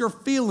hurt your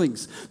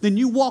feelings than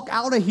you walk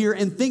out of here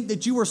and think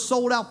that you are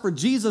sold out for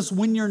Jesus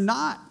when you're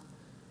not.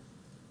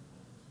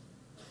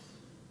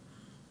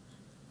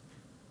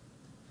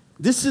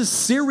 This is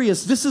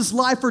serious. This is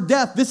life or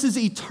death. This is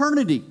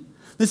eternity.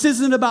 This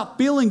isn't about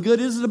feeling good.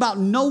 It isn't about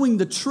knowing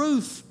the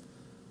truth.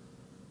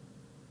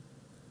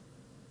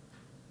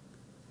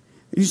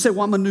 And you say,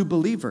 well, I'm a new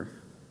believer.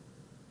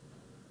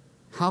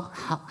 How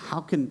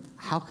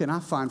can I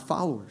find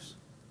followers?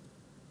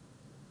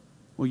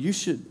 Well, you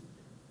should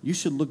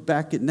look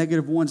back at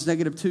 -1s,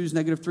 -2s, -3s,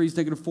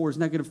 -4s,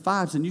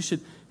 -5s, and you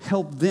should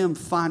help them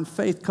find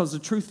faith, because the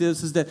truth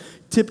is that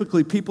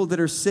typically people that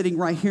are sitting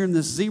right here in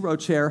this 0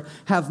 chair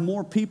have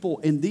more people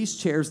in these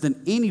chairs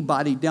than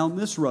anybody down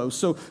this row.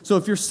 So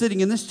if you're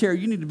sitting in this chair,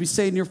 you need to be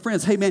saying to your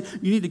friends, hey man,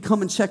 you need to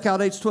come and check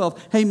out H12.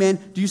 Hey man,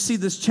 do you see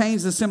this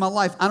change that's in my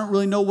life? I don't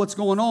really know what's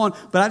going on,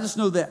 but I just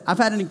know that I've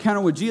had an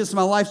encounter with Jesus and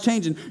my life's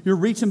changing. You're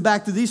reaching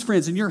back to these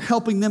friends and you're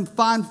helping them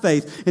find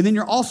faith. And then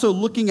you're also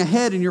looking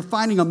ahead and you're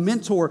finding a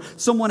mentor,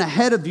 someone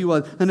ahead of you,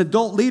 an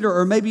adult leader,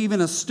 or maybe even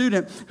a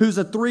student who's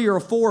a 3 or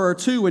a 4 or a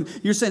 2, and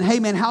you're saying, hey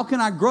man, how can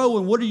I grow,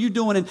 and what are you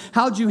doing, and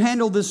how'd you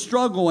handle this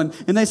struggle? And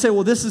they say,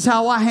 well, this is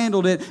how I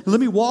handled it. Let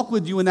me walk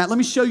with you in that. Let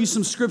me show you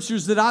some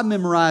scriptures that I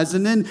memorized.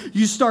 And then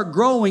you start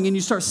growing and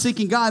you start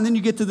seeking God, and then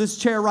you get to this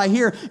chair right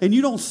here, and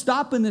you don't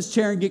stop in this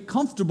chair and get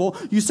comfortable.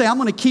 You say, I'm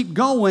going to keep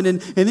going,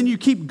 and then you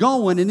keep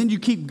going, and then you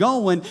keep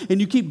going, and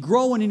you keep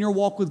growing in your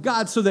walk with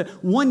God, so that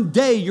one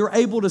day you're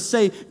able to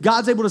say,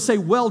 God's able to say,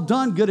 well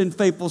done, good and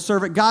faithful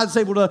servant. God's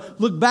able to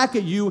look back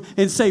at you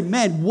and say,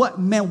 man,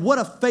 what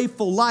a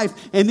faithful life.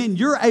 And then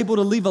you're able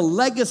to leave a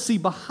legacy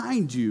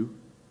behind you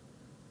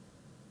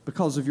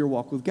because of your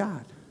walk with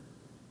God.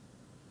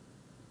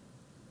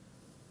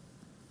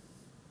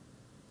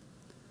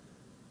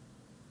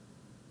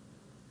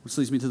 Which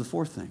leads me to the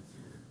fourth thing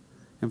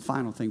and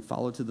final thing: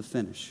 follow to the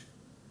finish.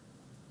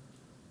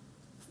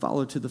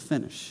 Follow to the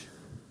finish.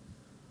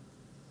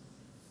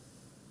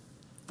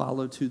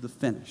 Follow to the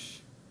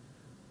finish.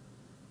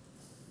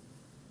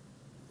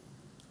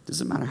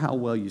 Doesn't matter how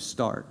well you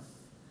start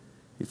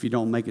if you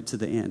don't make it to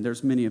the end.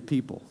 There's many of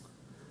people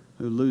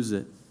who lose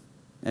it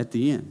at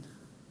the end.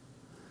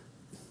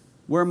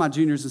 Where are my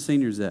juniors and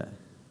seniors at?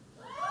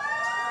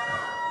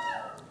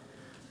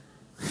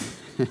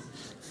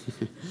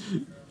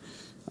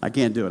 I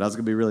can't do it. I was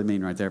going to be really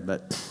mean right there,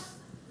 but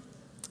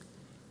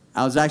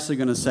I was actually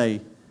going to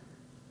say,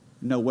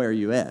 no, where are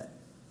you at?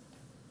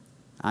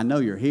 I know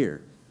you're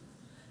here.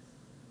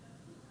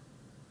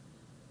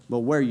 But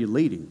where are you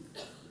leading?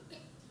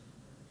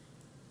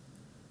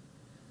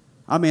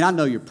 I mean, I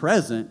know you're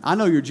present. I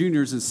know you're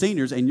juniors and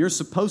seniors, and you're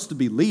supposed to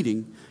be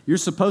leading. You're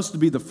supposed to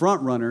be the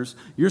front runners.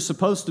 You're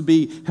supposed to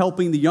be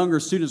helping the younger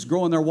students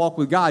grow in their walk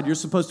with God. You're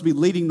supposed to be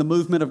leading the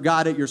movement of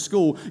God at your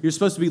school. You're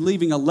supposed to be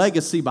leaving a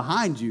legacy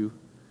behind you.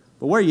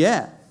 But where are you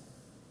at?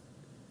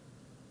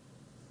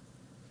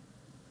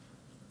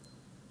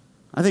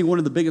 I think one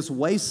of the biggest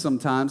wastes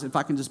sometimes, if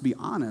I can just be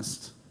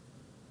honest,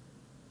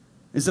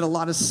 is that a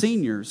lot of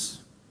seniors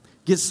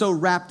get so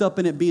wrapped up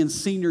in it being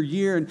senior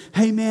year, and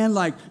hey man,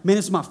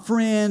 it's my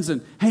friends,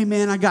 and hey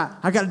man, I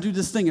got to do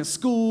this thing at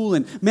school,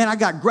 and man, I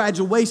got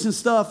graduation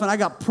stuff, and I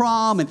got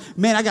prom, and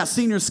man, I got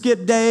senior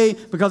skip day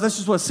because that's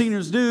just what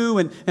seniors do,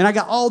 and I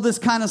got all this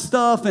kind of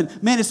stuff, and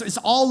man, it's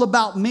all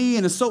about me,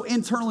 and it's so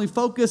internally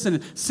focused, and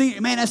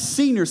man, that's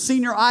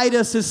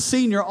senioritis is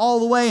senior all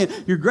the way,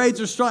 and your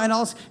grades are strong,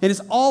 and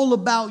it's all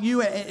about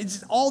you, and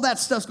it's all that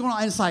stuff's going on,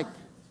 and it's like,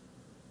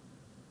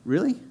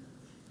 really?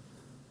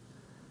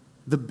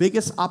 The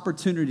biggest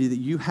opportunity that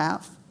you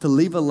have to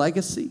leave a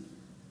legacy,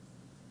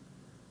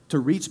 to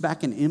reach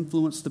back and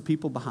influence the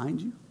people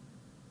behind you,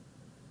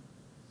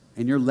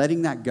 and you're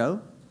letting that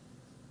go?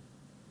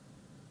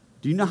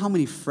 Do you know how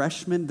many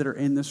freshmen that are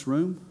in this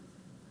room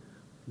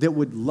that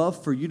would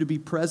love for you to be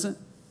present?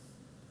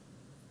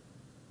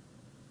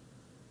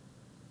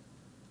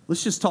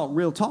 Let's just talk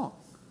real talk.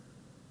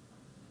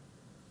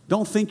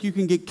 Don't think you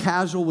can get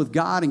casual with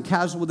God and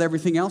casual with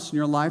everything else in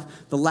your life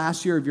the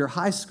last year of your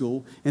high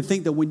school and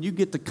think that when you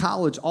get to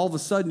college, all of a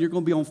sudden you're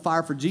going to be on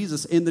fire for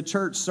Jesus in the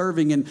church,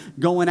 serving and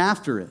going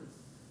after it.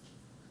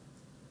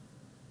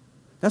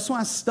 That's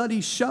why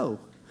studies show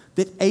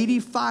that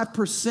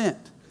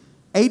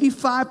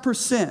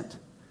 85%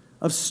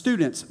 of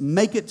students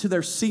make it to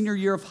their senior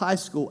year of high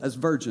school as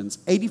virgins.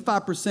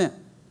 85%.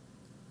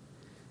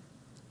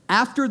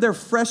 After their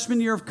freshman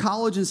year of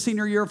college and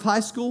senior year of high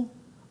school,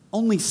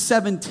 only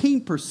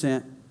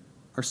 17%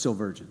 are still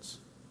virgins.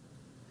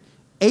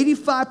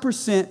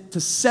 85% to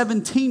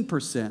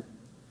 17%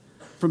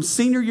 from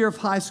senior year of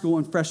high school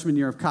and freshman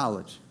year of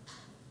college.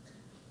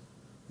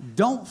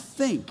 Don't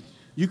think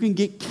you can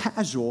get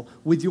casual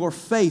with your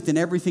faith and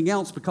everything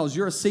else because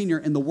you're a senior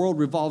and the world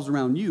revolves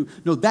around you.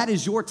 No, that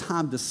is your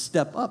time to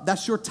step up.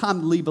 That's your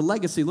time to leave a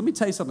legacy. Let me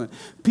tell you something.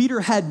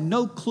 Peter had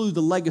no clue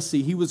the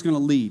legacy he was going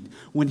to lead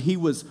when he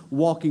was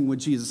walking with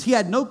Jesus. He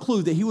had no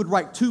clue that he would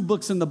write 2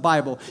 books in the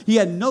Bible. He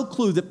had no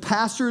clue that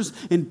pastors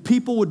and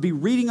people would be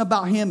reading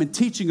about him and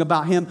teaching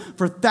about him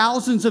for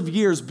thousands of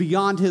years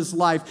beyond his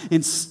life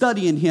and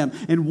studying him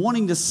and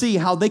wanting to see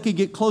how they could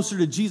get closer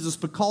to Jesus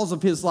because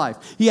of his life.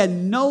 He had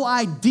no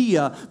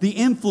idea the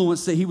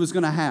influence that he was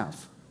going to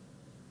have.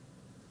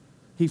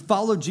 He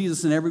followed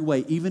Jesus in every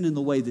way, even in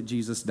the way that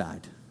Jesus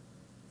died.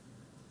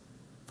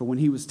 For when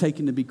he was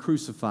taken to be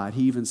crucified,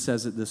 he even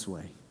says it this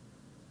way.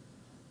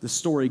 The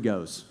story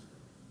goes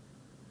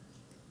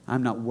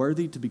I'm not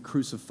worthy to be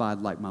crucified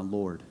like my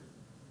Lord.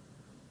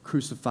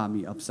 Crucify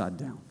me upside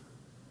down.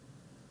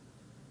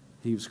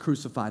 He was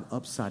crucified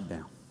upside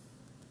down.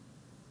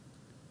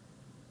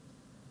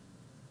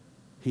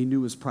 He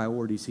knew his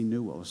priorities. He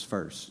knew what was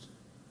first.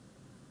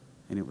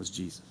 And it was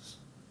Jesus.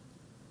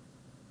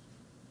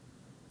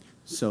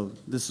 So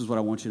this is what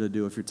I want you to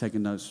do. If you're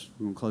taking notes,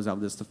 we're going to close out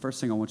with this. The first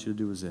thing I want you to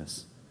do is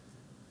this.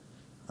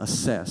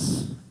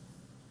 Assess.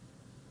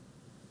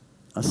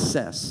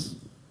 Assess.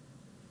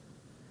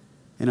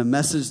 In a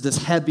message that's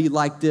heavy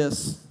like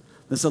this,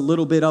 that's a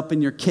little bit up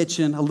in your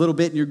kitchen, a little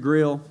bit in your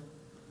grill,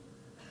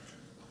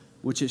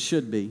 which it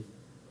should be.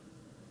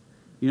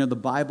 You know, the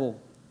Bible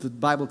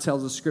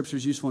tells us Scripture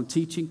is useful in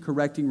teaching,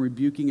 correcting,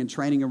 rebuking, and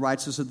training in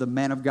righteousness, so the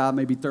man of God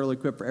may be thoroughly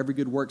equipped for every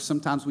good work.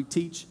 Sometimes we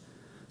teach,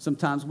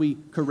 sometimes we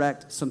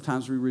correct,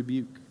 sometimes we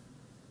rebuke.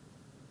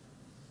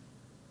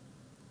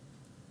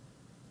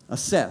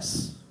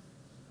 Assess.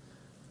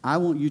 I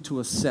want you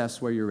to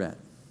assess where you're at.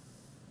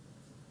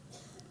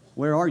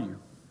 Where are you?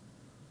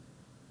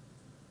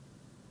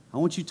 I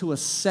want you to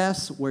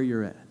assess where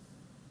you're at.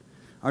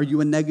 Are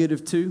you a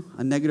 -2,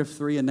 a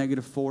 -3, a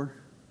 -4?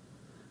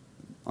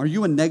 Are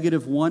you a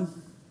 -1?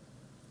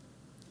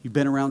 You've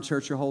been around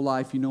church your whole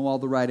life. You know all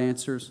the right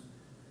answers,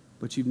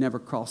 but you've never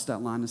crossed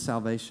that line of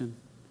salvation.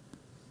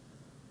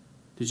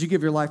 Did you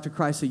give your life to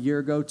Christ a year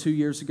ago, 2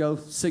 years ago,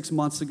 6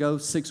 months ago,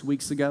 6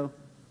 weeks ago?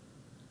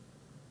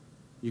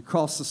 You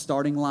crossed the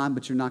starting line,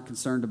 but you're not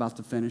concerned about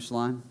the finish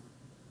line.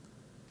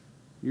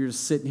 You're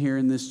just sitting here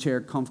in this chair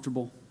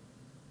comfortable.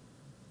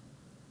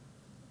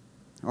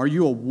 Are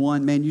you a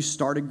 1? Man, you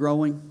started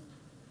growing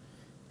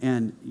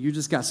and you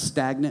just got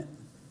stagnant.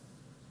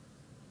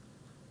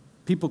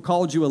 People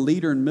called you a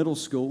leader in middle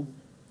school.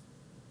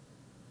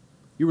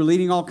 You were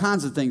leading all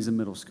kinds of things in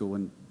middle school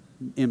in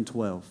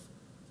M12.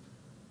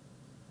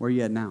 Where are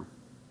you at now?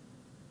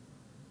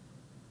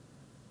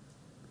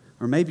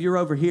 Or maybe you're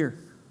over here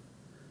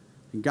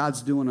and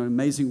God's doing an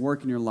amazing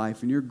work in your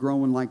life and you're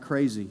growing like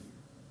crazy.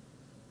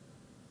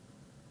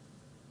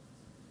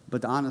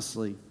 But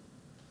honestly,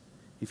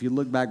 if you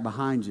look back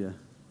behind you,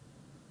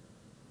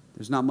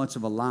 there's not much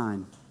of a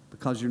line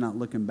because you're not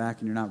looking back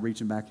and you're not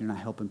reaching back and you're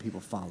not helping people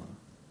follow.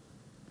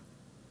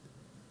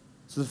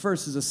 So the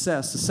first is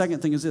assess. The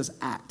second thing is this,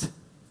 act.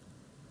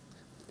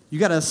 You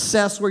got to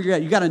assess where you're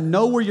at. You got to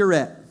know where you're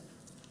at.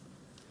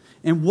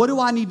 And what do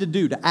I need to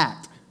do to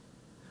act?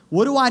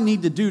 What do I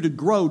need to do to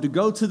grow, to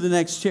go to the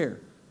next chair?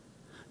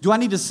 Do I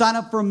need to sign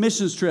up for a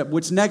missions trip,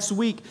 which next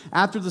week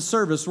after the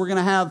service, we're going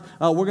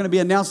to be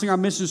announcing our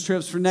missions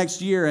trips for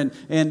next year, and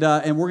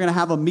we're going to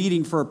have a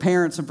meeting for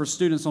parents and for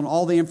students on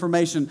all the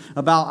information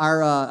about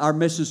our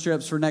missions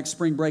trips for next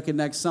spring break and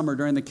next summer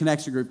during the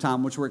connection group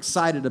time, which we're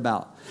excited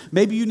about.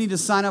 Maybe you need to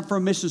sign up for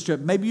a missions trip.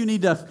 Maybe you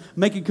need to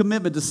make a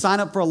commitment to sign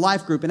up for a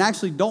life group, and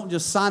actually don't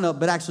just sign up,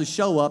 but actually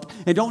show up,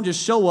 and don't just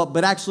show up,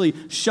 but actually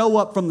show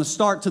up from the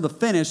start to the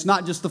finish,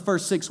 not just the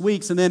first 6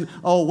 weeks, and then,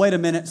 oh, wait a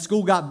minute,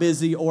 school got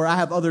busy, or I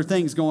have other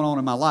things going on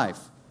in my life.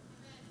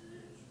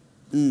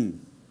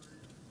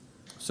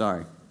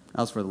 Sorry, that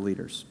was for the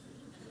leaders.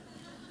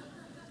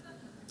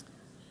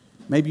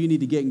 Maybe you need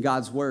to get in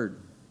God's Word.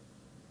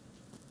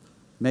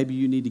 Maybe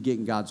you need to get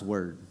in God's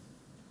Word.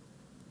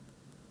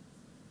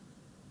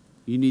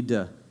 You need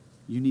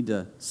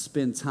to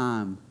spend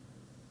time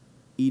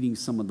eating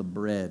some of the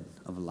bread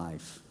of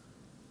life.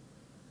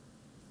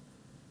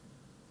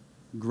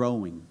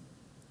 Growing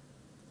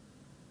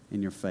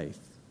in your faith.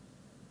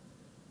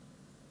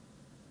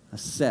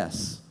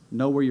 Assess.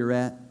 Know where you're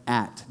at.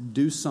 Act.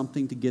 Do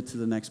something to get to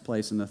the next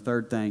place. And the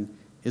third thing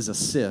is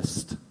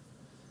assist.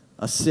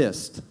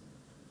 Assist.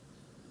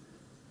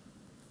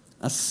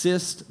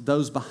 Assist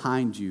those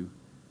behind you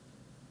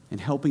in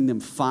helping them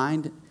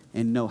find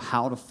and know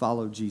how to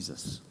follow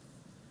Jesus.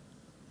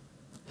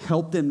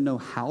 Help them know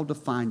how to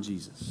find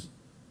Jesus.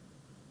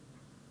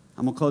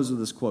 I'm going to close with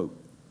this quote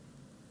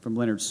from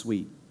Leonard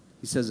Sweet.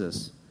 He says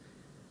this: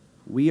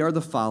 "We are the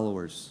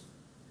followers.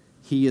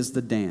 He is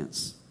the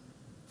dance.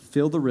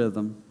 Feel the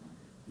rhythm,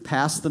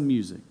 pass the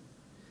music,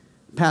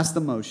 pass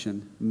the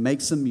motion, make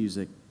some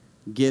music,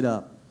 get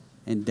up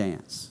and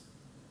dance."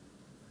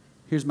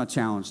 Here's my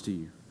challenge to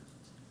you.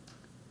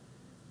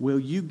 Will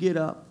you get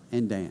up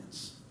and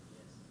dance?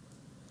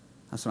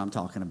 That's what I'm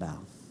talking about.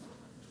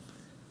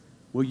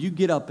 Will you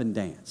get up and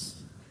dance?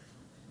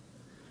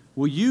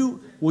 Will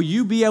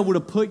you be able to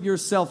put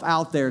yourself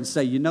out there and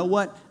say, you know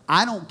what?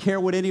 I don't care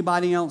what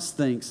anybody else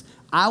thinks.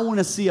 I want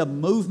to see a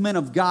movement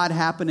of God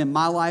happen in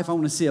my life. I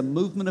want to see a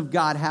movement of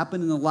God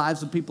happen in the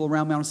lives of people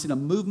around me. I want to see a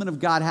movement of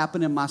God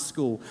happen in my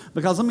school.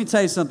 Because let me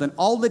tell you something.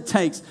 All it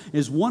takes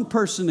is one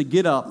person to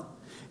get up,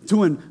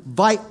 to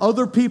invite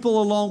other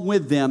people along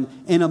with them,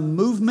 and a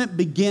movement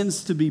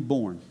begins to be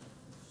born.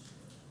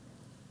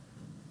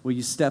 Will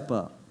you step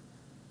up?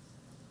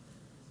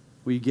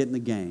 Will you get in the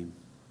game?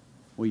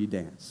 Will you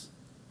dance?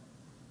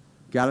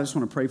 God, I just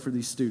want to pray for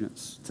these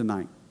students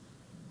tonight.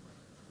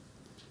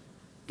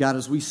 God,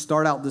 as we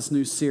start out this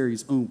new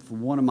series, for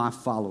one of my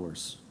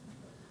followers,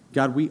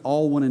 God, we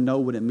all want to know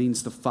what it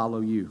means to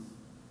follow you.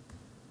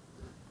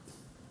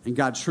 And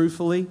God,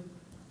 truthfully,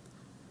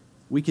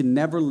 we can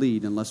never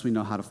lead unless we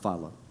know how to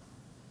follow.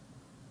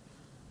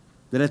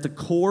 That at the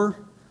core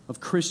of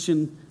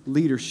Christian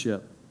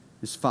leadership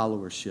is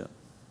followership.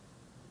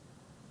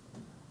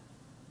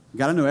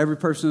 God, I know every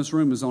person in this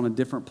room is on a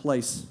different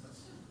place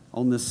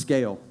on this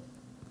scale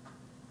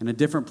and a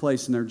different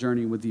place in their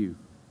journey with you.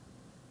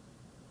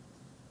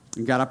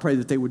 And God, I pray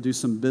that they would do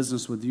some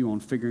business with you on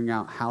figuring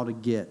out how to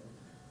get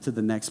to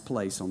the next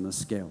place on this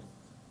scale.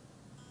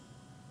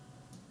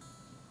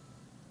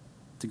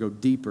 To go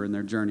deeper in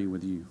their journey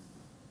with you.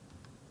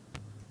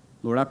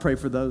 Lord, I pray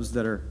for those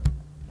that are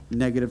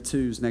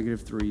 -2s,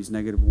 -3s,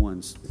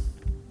 -1s.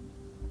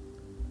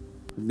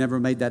 Who've never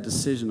made that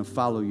decision to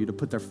follow you, to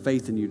put their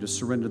faith in you, to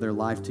surrender their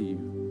life to you.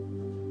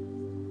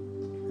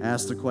 I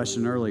asked the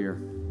question earlier,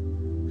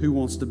 who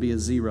wants to be a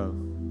 0?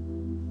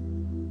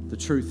 The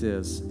truth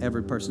is,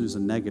 every person who's a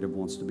negative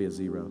wants to be a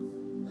 0.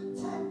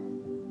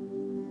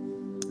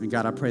 And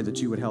God, I pray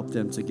that you would help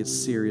them to get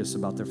serious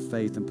about their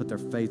faith and put their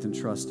faith and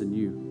trust in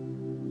you,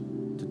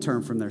 to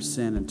turn from their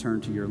sin and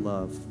turn to your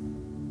love.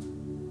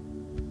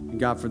 And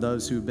God, for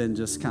those who've been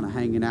just kind of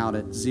hanging out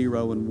at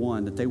 0 and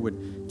 1, that they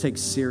would take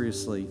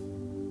seriously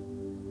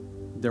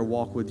their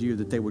walk with you,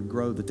 that they would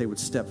grow, that they would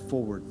step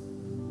forward.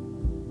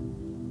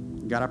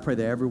 God, I pray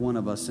that every one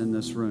of us in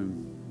this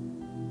room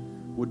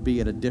would be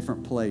at a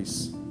different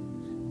place,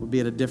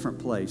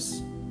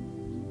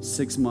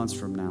 6 months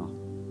from now,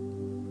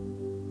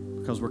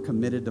 because we're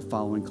committed to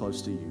following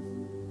close to you.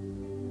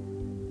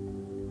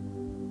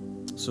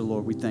 So,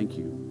 Lord, we thank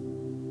you.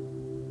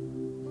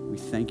 We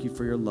thank you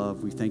for your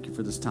love. We thank you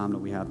for this time that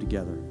we have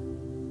together.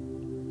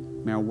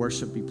 May our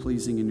worship be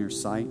pleasing in your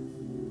sight.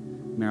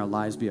 May our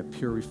lives be a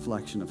pure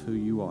reflection of who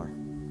you are,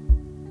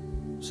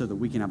 so that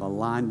we can have a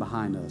line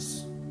behind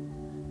us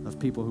of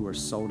people who are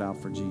sold out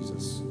for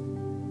Jesus.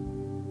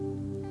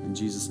 In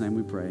Jesus' name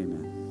we pray,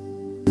 amen.